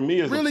 for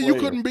me as really, a player, you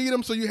couldn't beat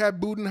him, so you had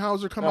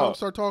Budenhauser come out and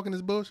start talking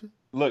his bullshit.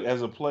 Look,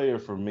 as a player,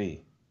 for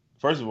me,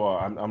 first of all,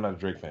 I'm not a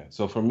Drake fan.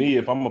 So for me,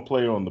 if I'm a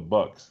player on the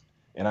Bucks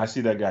and I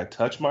see that guy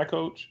touch my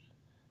coach,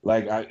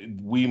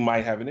 we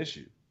might have an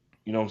issue.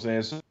 You know what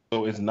I'm saying?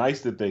 So it's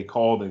nice that they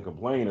called and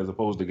complained as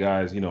opposed to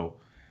guys,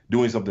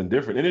 doing something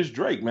different. And it's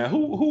Drake, man.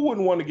 Who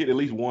wouldn't want to get at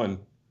least one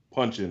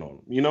punch in on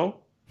him?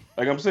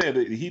 Like I'm saying,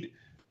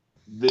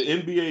 the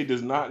NBA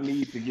does not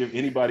need to give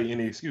anybody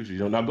any excuses.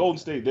 Now Golden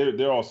State,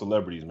 they're all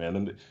celebrities, man.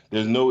 And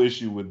there's no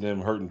issue with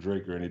them hurting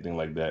Drake or anything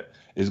like that.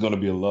 It's going to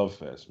be a love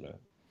fest, man.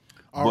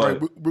 All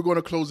right, we're going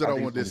to close it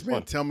out with this,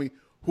 man. Tell me,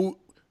 who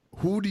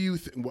do you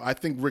think? Well, I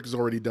think Rick's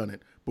already done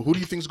it, but who do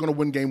you think is going to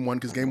win Game 1?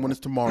 Because Game 1 is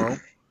tomorrow.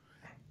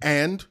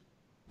 And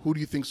who do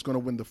you think is going to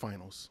win the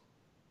finals?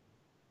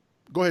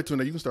 Go ahead,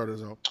 Tunde. You can start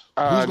us out.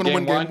 Who's going to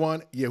win Game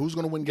 1? Yeah, who's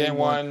going to win Game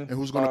 1? And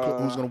who's going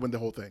to win the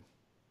whole thing?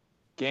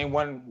 Game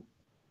 1,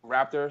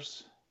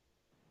 Raptors.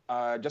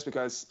 Just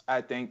because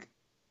I think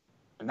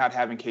not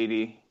having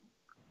KD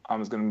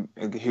is going to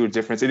make a huge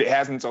difference. It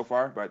hasn't so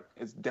far, but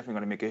it's definitely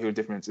going to make a huge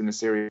difference in the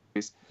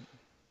series.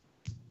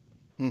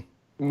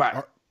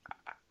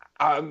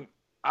 I'm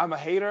a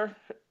hater,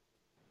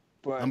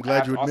 but I'm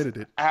glad you admitted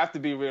it. I have to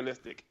be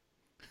realistic.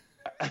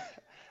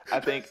 I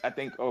think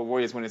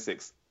Warriors win in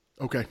 6.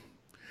 Okay.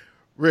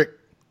 Rick,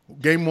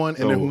 Game 1,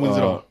 and then who wins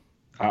it all?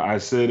 I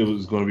said it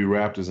was going to be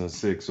Raptors in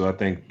 6, so I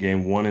think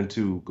Game 1 and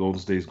 2, Golden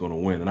State's going to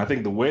win. And I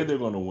think the way they're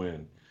going to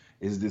win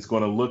is it's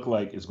going to look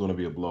like it's going to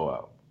be a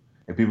blowout.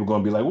 And people are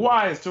going to be like,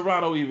 why is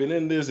Toronto even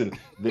in this? And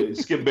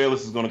Skip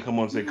Bayless is going to come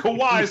on and say,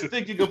 Kawhi is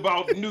thinking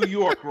about New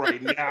York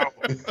right now.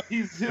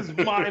 His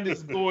mind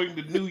is going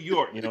to New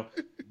York,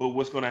 But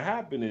what's going to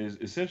happen is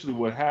essentially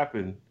what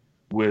happened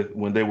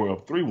when they were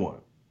up 3-1.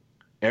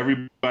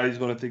 Everybody's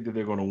going to think that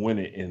they're going to win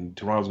it, and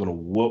Toronto's going to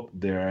whoop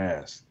their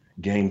ass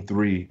Game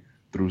 3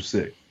 through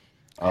 6.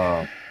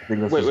 I think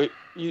that's wait.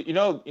 You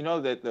know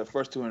that the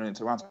first 2 are in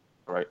Toronto,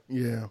 right?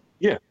 Yeah.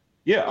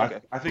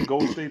 Okay. I think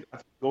Golden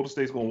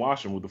State's going to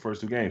wash them with the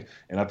first 2 games,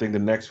 and I think the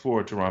next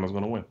 4 Toronto's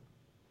going to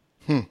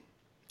win.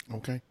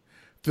 Okay.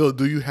 Phil,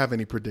 do you have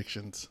any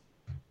predictions?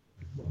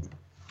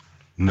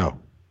 No.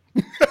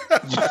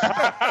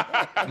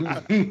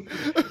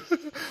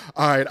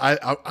 All right,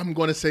 I'm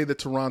going to say that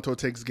Toronto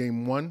takes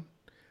Game 1,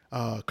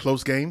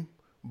 close game,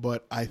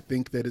 but I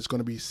think that it's going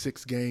to be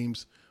 6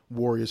 games.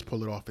 Warriors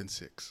pull it off in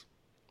 6.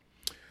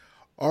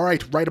 All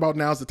right about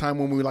now is the time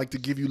when we like to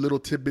give you little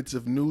tidbits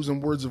of news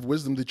and words of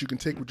wisdom that you can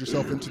take with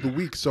yourself into the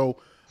week. So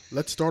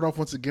let's start off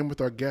once again with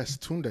our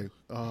guest, Tunde.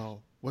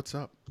 What's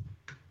up?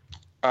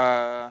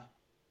 I'm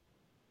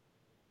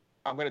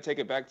going to take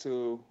it back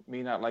to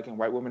me not liking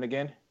white women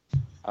again.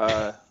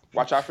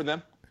 Watch out for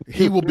them.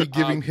 He will be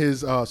giving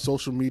his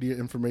social media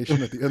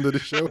information at the end of the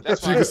show,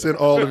 so you can send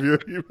all of your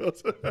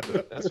emails.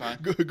 That's fine.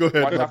 Go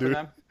ahead, Watch my out dude. for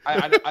them.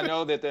 I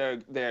know that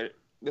they're.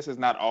 This is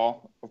not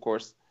all, of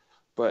course,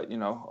 but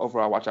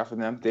overall, watch out for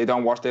them. They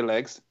don't wash their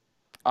legs,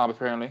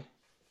 apparently.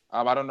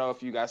 I don't know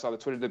if you guys saw the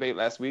Twitter debate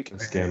last week.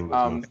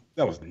 That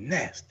was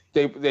nasty.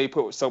 They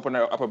put soap on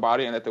their upper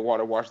body and let the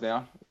water wash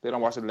down. They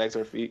don't wash their legs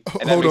or feet,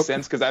 and that makes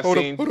sense because I've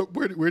seen. Hold up.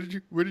 Where did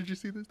you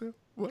see this now?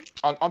 What?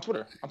 On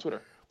Twitter.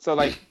 So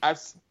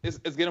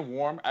it's getting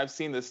warm. I've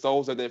seen the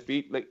soles of their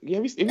feet. Have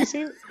you seen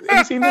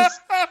this?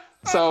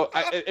 So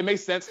it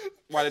makes sense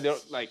why they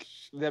don't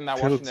them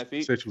not washing their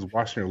feet. Said she was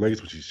washing her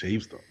legs, but she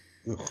shaves them.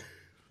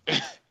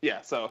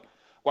 Yeah. So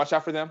watch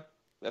out for them.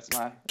 That's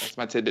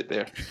my tidbit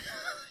there.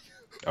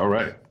 All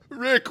right.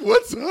 Rick,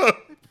 what's up?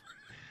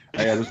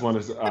 Hey, I just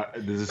want to.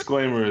 The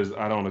disclaimer is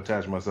I don't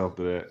attach myself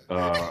to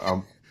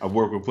that. I've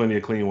worked with plenty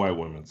of clean white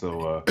women,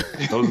 so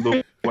those are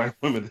the white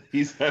women that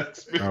he's had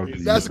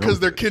experience. That's because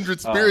they're kindred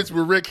spirits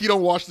with Rick. He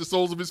don't wash the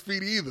soles of his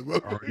feet either.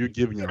 You're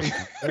giving your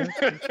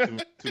too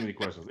many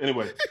questions.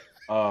 Anyway,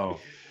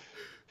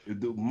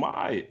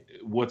 my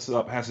what's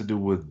up has to do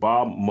with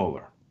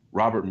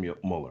Robert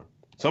Mueller.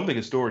 Something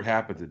historic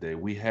happened today.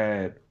 We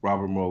had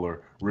Robert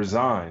Mueller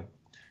resign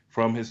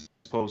from his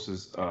post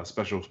as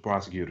special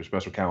prosecutor,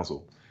 special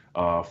counsel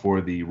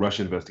for the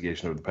Russia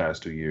investigation over the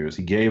past 2 years.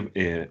 He gave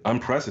an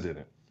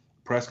unprecedented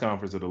press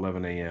conference at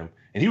 11 a.m.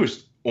 and he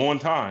was on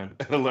time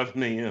at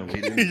 11 a.m.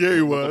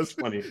 He was.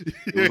 Funny.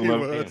 It was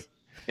 11 a.m.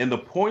 And the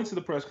points of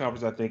the press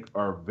conference, I think,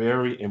 are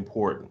very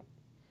important.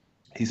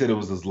 He said it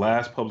was his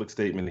last public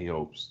statement, he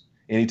hopes.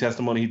 Any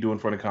testimony he'd do in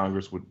front of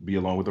Congress would be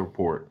along with the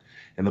report.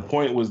 And the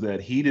point was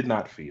that he did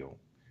not feel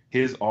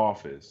his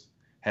office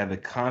had the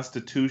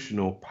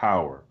constitutional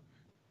power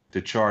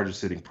to charge a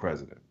sitting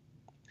president.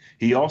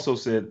 He also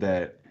said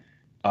that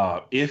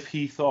if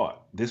he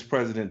thought this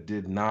president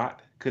did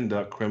not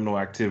conduct criminal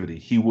activity,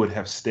 he would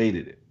have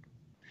stated it.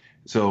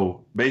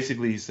 So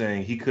basically he's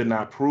saying he could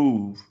not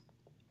prove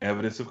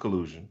evidence of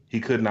collusion. He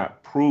could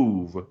not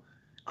prove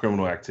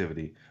criminal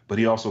activity, but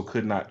he also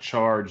could not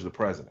charge the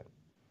president.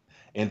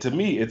 And to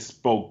me, it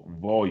spoke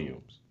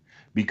volumes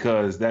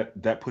because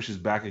that pushes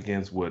back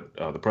against what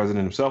the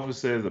president himself has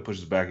said, that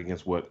pushes back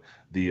against what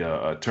the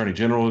attorney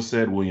general has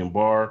said, William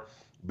Barr.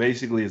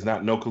 Basically, it's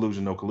not no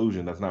collusion, no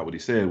collusion. That's not what he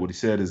said. What he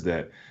said is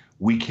that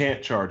we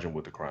can't charge him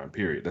with the crime,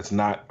 period. That's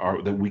not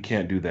that we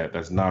can't do that.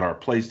 That's not our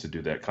place to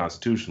do that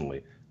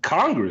constitutionally.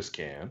 Congress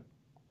can.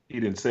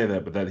 He didn't say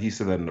that, but he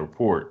said that in the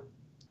report.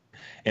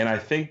 And I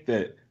think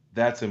that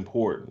that's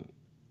important.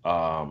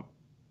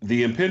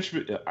 The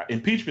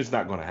impeachment's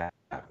not going to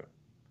happen.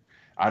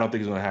 I don't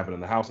think it's going to happen in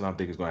the House, and I don't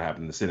think it's going to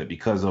happen in the Senate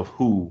because of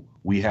who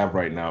we have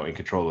right now in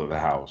control of the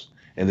House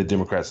and the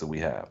Democrats that we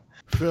have.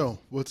 Phil,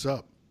 what's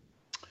up?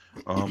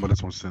 I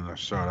just want to send a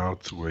shout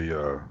out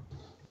to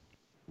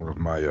one of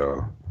my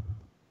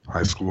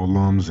high school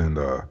alums and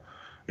a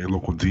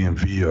local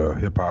DMV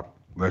hip hop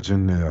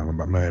legend,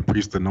 my man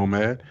Priest the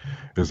Nomad,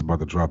 is about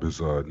to drop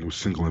his new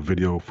single and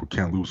video for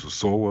 "Can't Lose a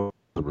Soul,"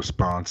 the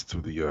response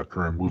to the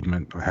current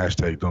movement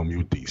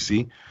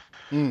 #Don'tMuteDC.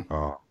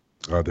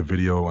 The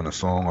video and the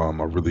song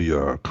are really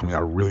coming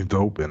out really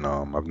dope, and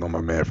I've known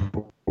my man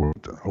for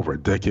over a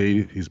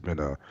decade. He's been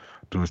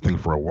doing his thing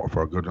for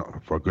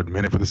a good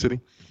minute for the city,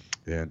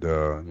 and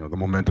the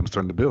momentum's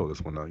starting to build.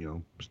 Just want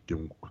to just give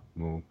him a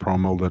little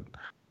promo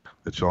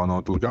that y'all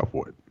know to look out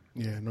for it.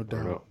 Yeah, no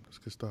doubt. That's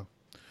good stuff.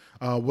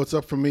 What's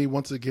up for me?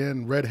 Once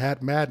again, Red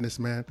Hat Madness,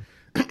 man.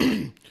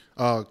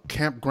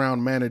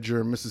 Campground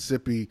manager in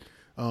Mississippi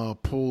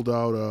pulled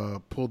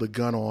a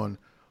gun on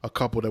a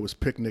couple that was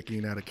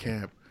picnicking at a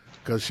camp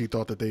because she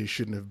thought that they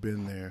shouldn't have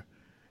been there.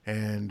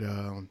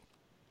 And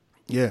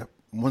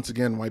once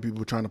again, white people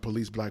were trying to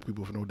police black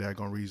people for no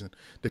daggone reason.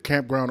 The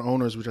campground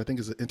owners, which I think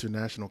is an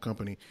international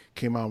company,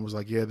 came out and was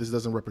like, yeah, this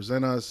doesn't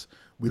represent us.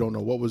 We don't know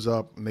what was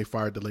up. And they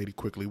fired the lady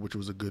quickly, which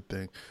was a good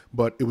thing.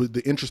 But it was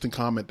the interesting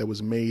comment that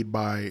was made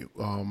by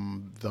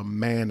the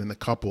man in the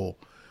couple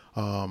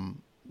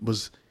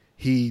was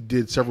he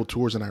did several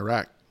tours in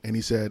Iraq. And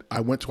he said,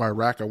 I went to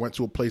Iraq. I went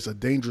to a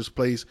dangerous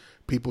place.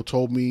 People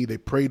told me, they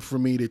prayed for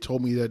me. They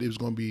told me that it was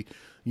going to be,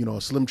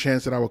 a slim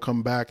chance that I would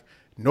come back.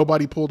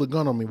 Nobody pulled a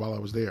gun on me while I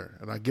was there.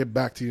 And I get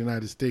back to the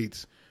United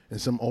States and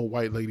some old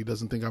white lady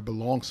doesn't think I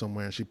belong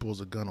somewhere and she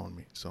pulls a gun on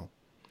me. So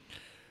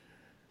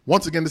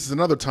once again, this is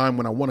another time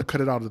when I want to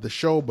cut it out of the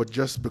show, but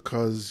just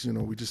because,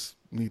 we just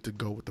need to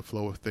go with the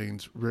flow of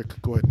things.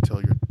 Rick, go ahead and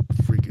tell your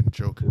freaking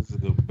joke. This is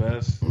the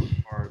best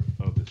part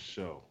of the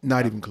show.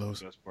 Not even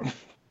close. The best part.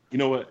 You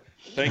know what?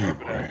 Thank you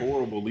for that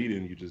horrible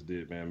lead-in you just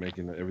did, man,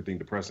 making everything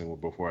depressing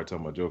before I tell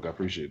my joke. I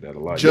appreciate that a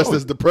lot. Just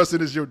as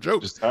depressing as your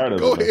joke. Just tired of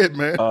Go it. ahead,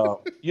 man.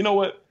 You know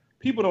what?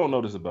 People don't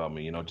know this about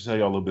me. To tell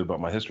you all a little bit about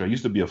my history, I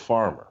used to be a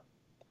farmer.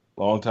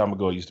 A long time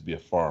ago, I used to be a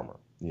farmer,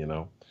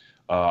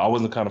 I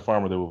wasn't the kind of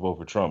farmer that would vote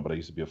for Trump, but I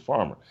used to be a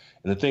farmer.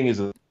 And the thing is,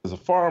 as a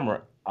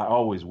farmer, I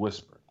always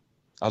whispered.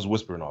 I was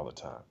whispering all the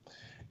time.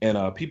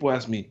 And people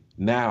ask me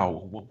now,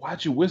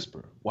 why'd you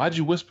whisper? Why'd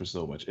you whisper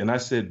so much? And I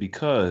said,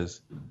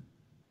 because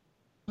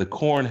the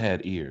corn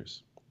had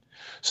ears.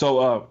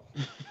 So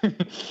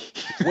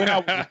when I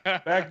was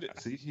back,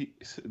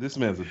 this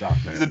man's a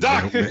doctor. He's a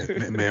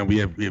doctor. Man, we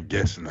have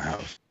guests in the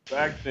house.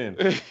 Back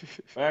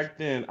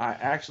then, I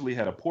actually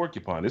had a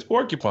porcupine. This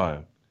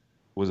porcupine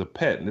was a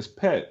pet, and this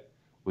pet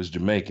was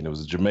Jamaican. It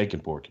was a Jamaican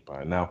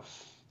porcupine. Now,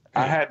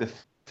 I had to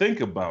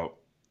think about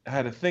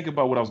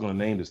what I was going to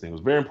name this thing. It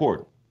was very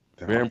important.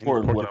 Very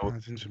important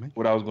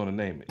what I was going to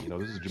name it.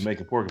 This is a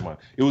Jamaican porcupine.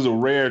 It was a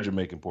rare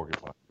Jamaican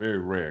porcupine. Very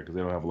rare because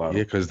they don't have a lot of.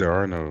 Yeah, because there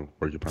are no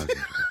porcupines in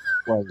Jamaica.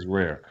 Well, it's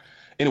rare.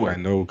 Anyway. I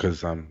know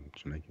because I'm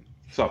Jamaican.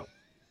 So,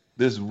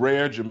 this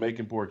rare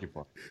Jamaican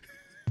porcupine,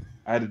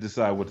 I had to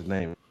decide what to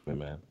name it,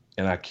 man.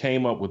 And I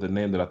came up with a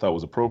name that I thought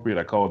was appropriate.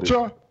 I called it.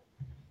 Ja.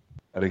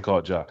 I didn't call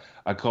it Ja.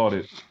 I called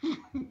it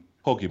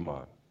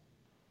Pokemon.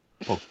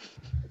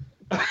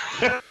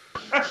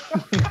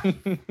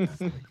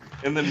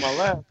 And then my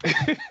last.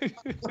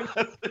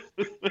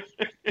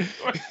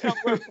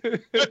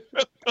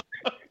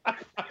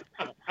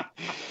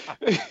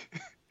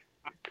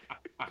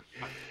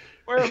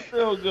 Where'd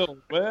Phil go,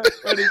 man?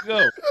 Where'd he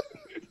go?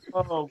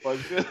 Oh my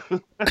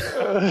goodness.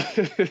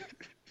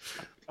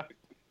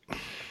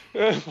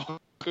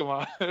 Come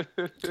on.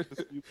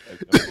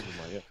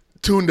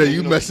 Tunde,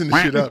 you messing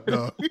the shit up,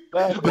 dog.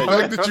 The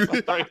fact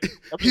that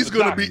he's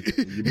gonna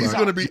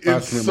be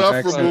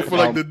insufferable for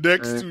like the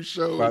next two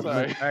shows.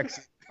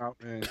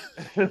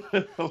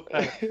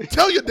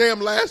 Tell your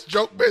damn last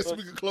joke, man, so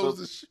we can close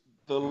this shit.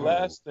 The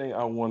last thing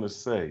I want to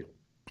say,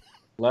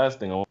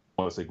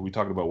 because we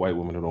talking about white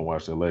women who don't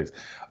wash their legs,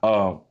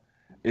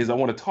 is I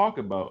want to talk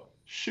about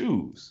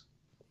shoes.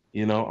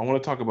 I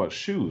want to talk about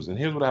shoes, and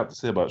here's what I have to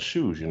say about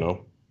shoes.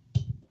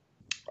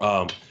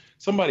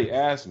 Somebody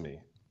asked me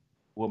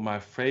what my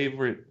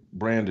favorite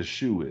brand of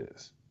shoe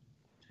is.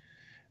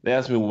 They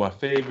asked me what my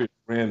favorite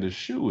brand of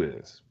shoe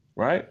is,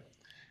 right?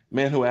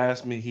 Man who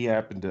asked me, he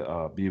happened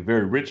to be a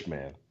very rich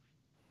man.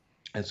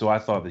 And so I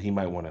thought that he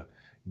might want to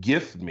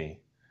gift me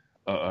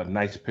a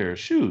nice pair of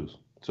shoes.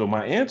 So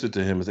my answer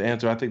to him is an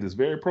answer I think that's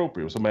very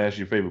appropriate. When somebody asks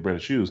you your favorite brand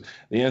of shoes,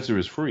 the answer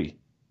is free.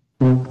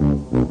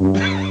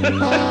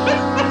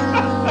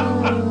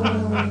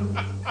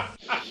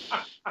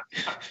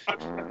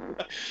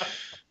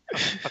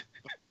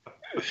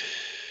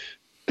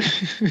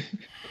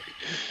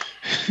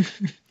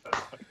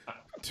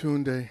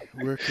 Tunde,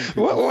 where can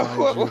people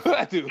find you? What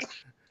I do?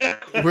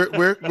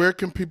 Where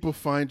can people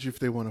find you if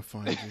they want to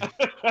find you?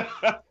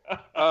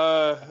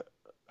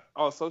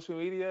 On social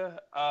media,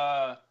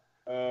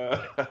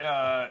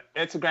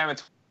 Instagram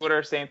and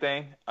Twitter, same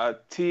thing.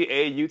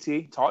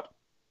 TAUT taught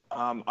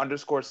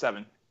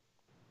 _7.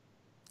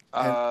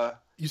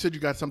 You said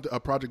you got a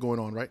project going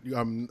on, right?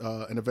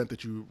 An event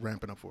that you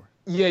ramping up for.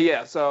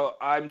 Yeah. So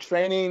I'm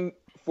training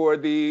for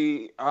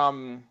the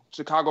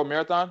Chicago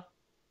Marathon.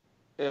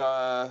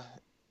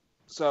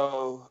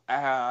 So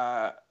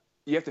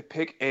you have to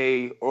pick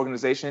a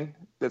organization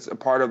that's a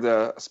part of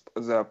the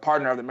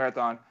partner of the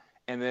marathon,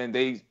 and then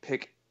they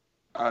pick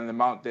an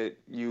amount that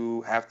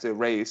you have to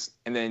raise,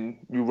 and then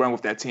you run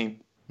with that team.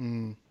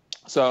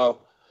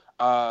 So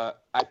I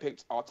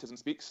picked Autism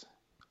Speaks.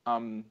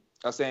 I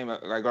was saying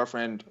my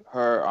girlfriend,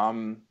 her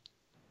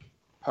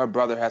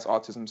brother has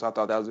autism, so I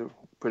thought that was a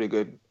pretty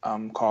good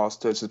cause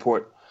to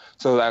support.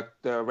 So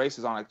the race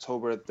is on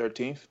October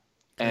 13th,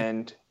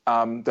 and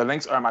the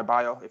links are in my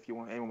bio if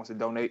anyone wants to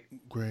donate.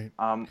 Great.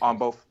 On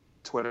both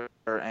Twitter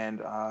and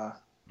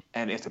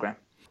Instagram.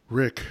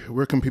 Rick,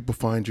 where can people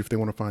find you if they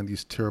want to find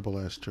these terrible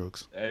ass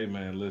jokes? Hey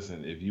man,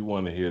 listen, if you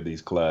want to hear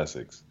these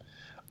classics,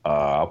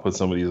 I'll put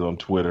some of these on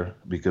Twitter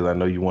because I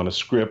know you want a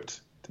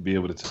script to be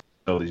able to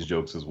tell these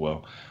jokes as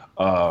well.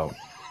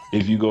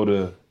 If you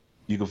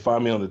can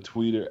find me on the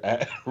Twitter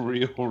at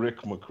Real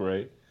Rick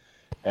McCray,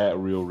 at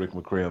Real Rick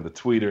McCray on the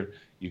Twitter.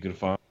 You can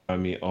find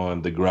me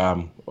on the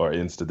Gram or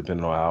Insta,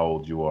 depending on how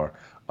old you are,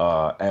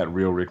 at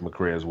Real Rick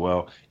McCray as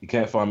well. You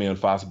can't find me on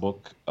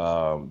Facebook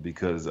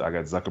because I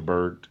got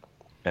Zuckerberg,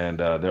 and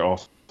they're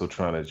also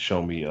trying to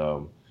show me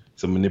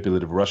some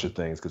manipulative Russia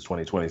things because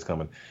 2020 is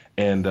coming.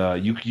 And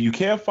you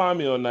can't find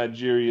me on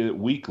Nigeria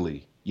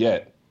Weekly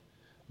yet,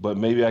 but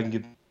maybe I can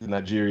get to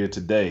Nigeria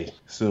Today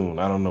soon.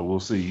 I don't know. We'll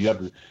see. You have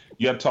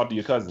to talk to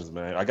your cousins,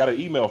 man. I got an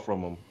email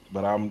from them,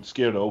 but I'm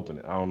scared to open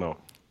it. I don't know.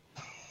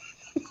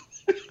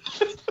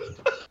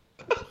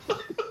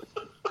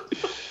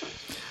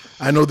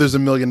 I know there's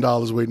 $1 million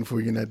waiting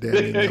for you in that damn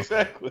email.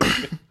 Exactly.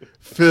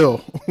 Phil,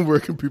 where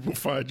can people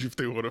find you if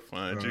they want to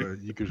find you?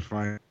 You can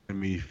find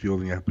me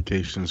fielding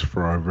applications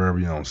for our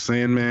very own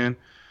Sandman.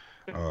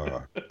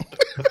 On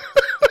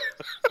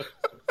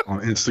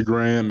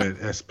Instagram at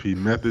SP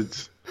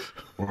Methods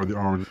or the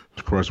Orange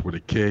Crush with a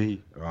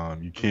K.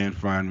 You can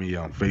find me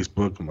on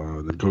Facebook.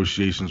 The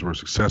negotiations were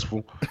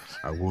successful.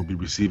 I will be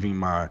receiving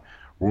my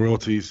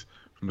royalties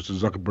from Mr.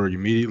 Zuckerberg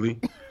immediately.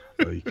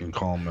 You can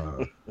call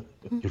him.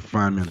 You can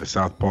find me on the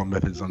Southpaw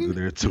Methods under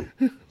there too.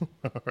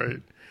 All right.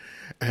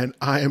 And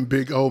I am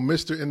Big O,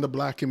 Mr. In the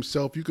Black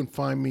himself. You can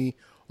find me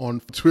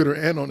on Twitter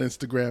and on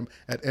Instagram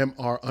at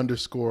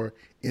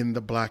MR_In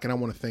the Black. And I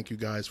want to thank you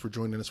guys for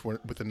joining us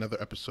with another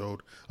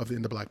episode of the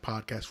In the Black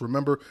podcast.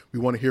 Remember, we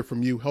want to hear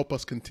from you. Help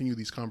us continue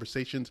these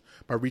conversations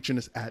by reaching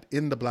us at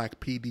In the Black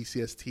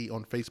PDCST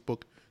on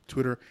Facebook,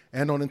 Twitter,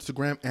 and on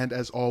Instagram. And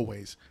as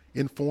always,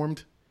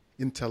 informed,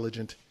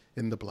 intelligent,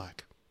 in the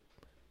Black.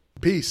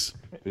 Peace.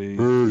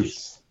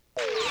 Peace.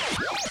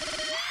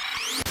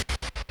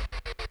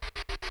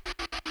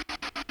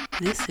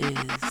 This is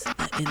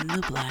the In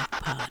the Black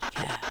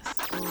podcast.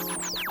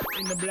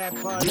 In the Black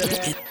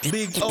podcast.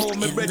 Big O,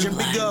 my brethren,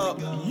 big up.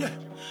 Yeah.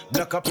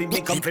 Black up,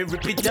 make them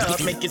rip it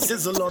up. Make it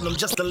sizzle on them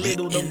just a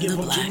little, don't give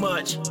them too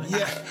much.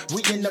 Yeah,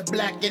 we in the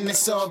black and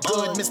it's all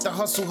good. Mr.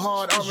 Hustle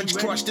Hard, Orange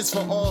Crush, this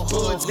for all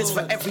hoods. This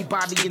for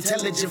everybody,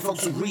 intelligent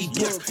folks who read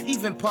books.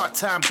 Even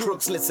part-time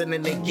crooks listen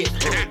and they get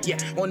hooked. Yeah,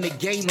 on the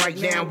game right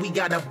now, we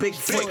got a big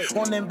foot.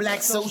 On them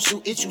black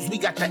social issues, we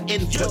got the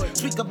input.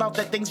 Speak about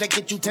the things that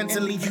get you tense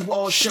and leave you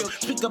all shook.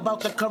 Speak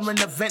about the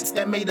current events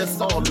that made us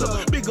all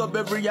look. Big up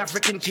every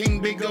African king,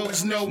 Big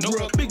O's no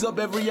brook. Big up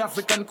every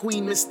African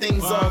queen, Miss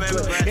Things all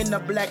good. In the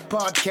Black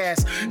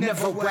podcast,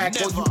 never whack.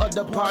 All you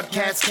other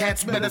podcast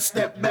cats better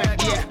step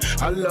back. Yeah,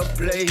 I love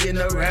playing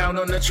around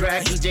on the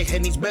track. DJ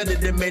Henny's better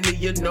than many,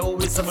 you know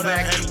it's a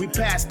fact. We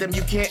passed them,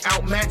 you can't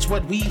outmatch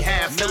what we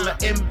have. Feel the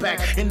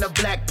impact in the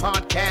Black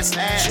podcast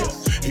has.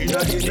 You know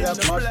the Black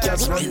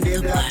podcast from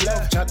the Black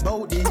love chat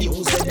about the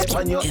news and they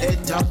on your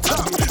head top.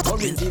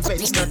 Current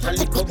events, not a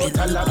little but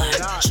a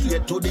lot.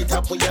 Straight to the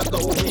top where you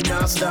go, we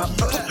not stop.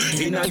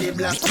 In the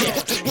Black, yeah,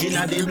 in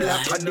the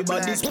Black, and the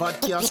body's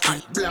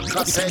podcast. Black,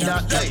 I said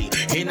that. Hey,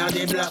 in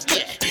the Black,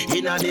 yeah,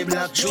 in the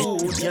Black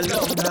truth, you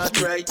love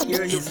that right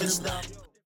here, you feel stop.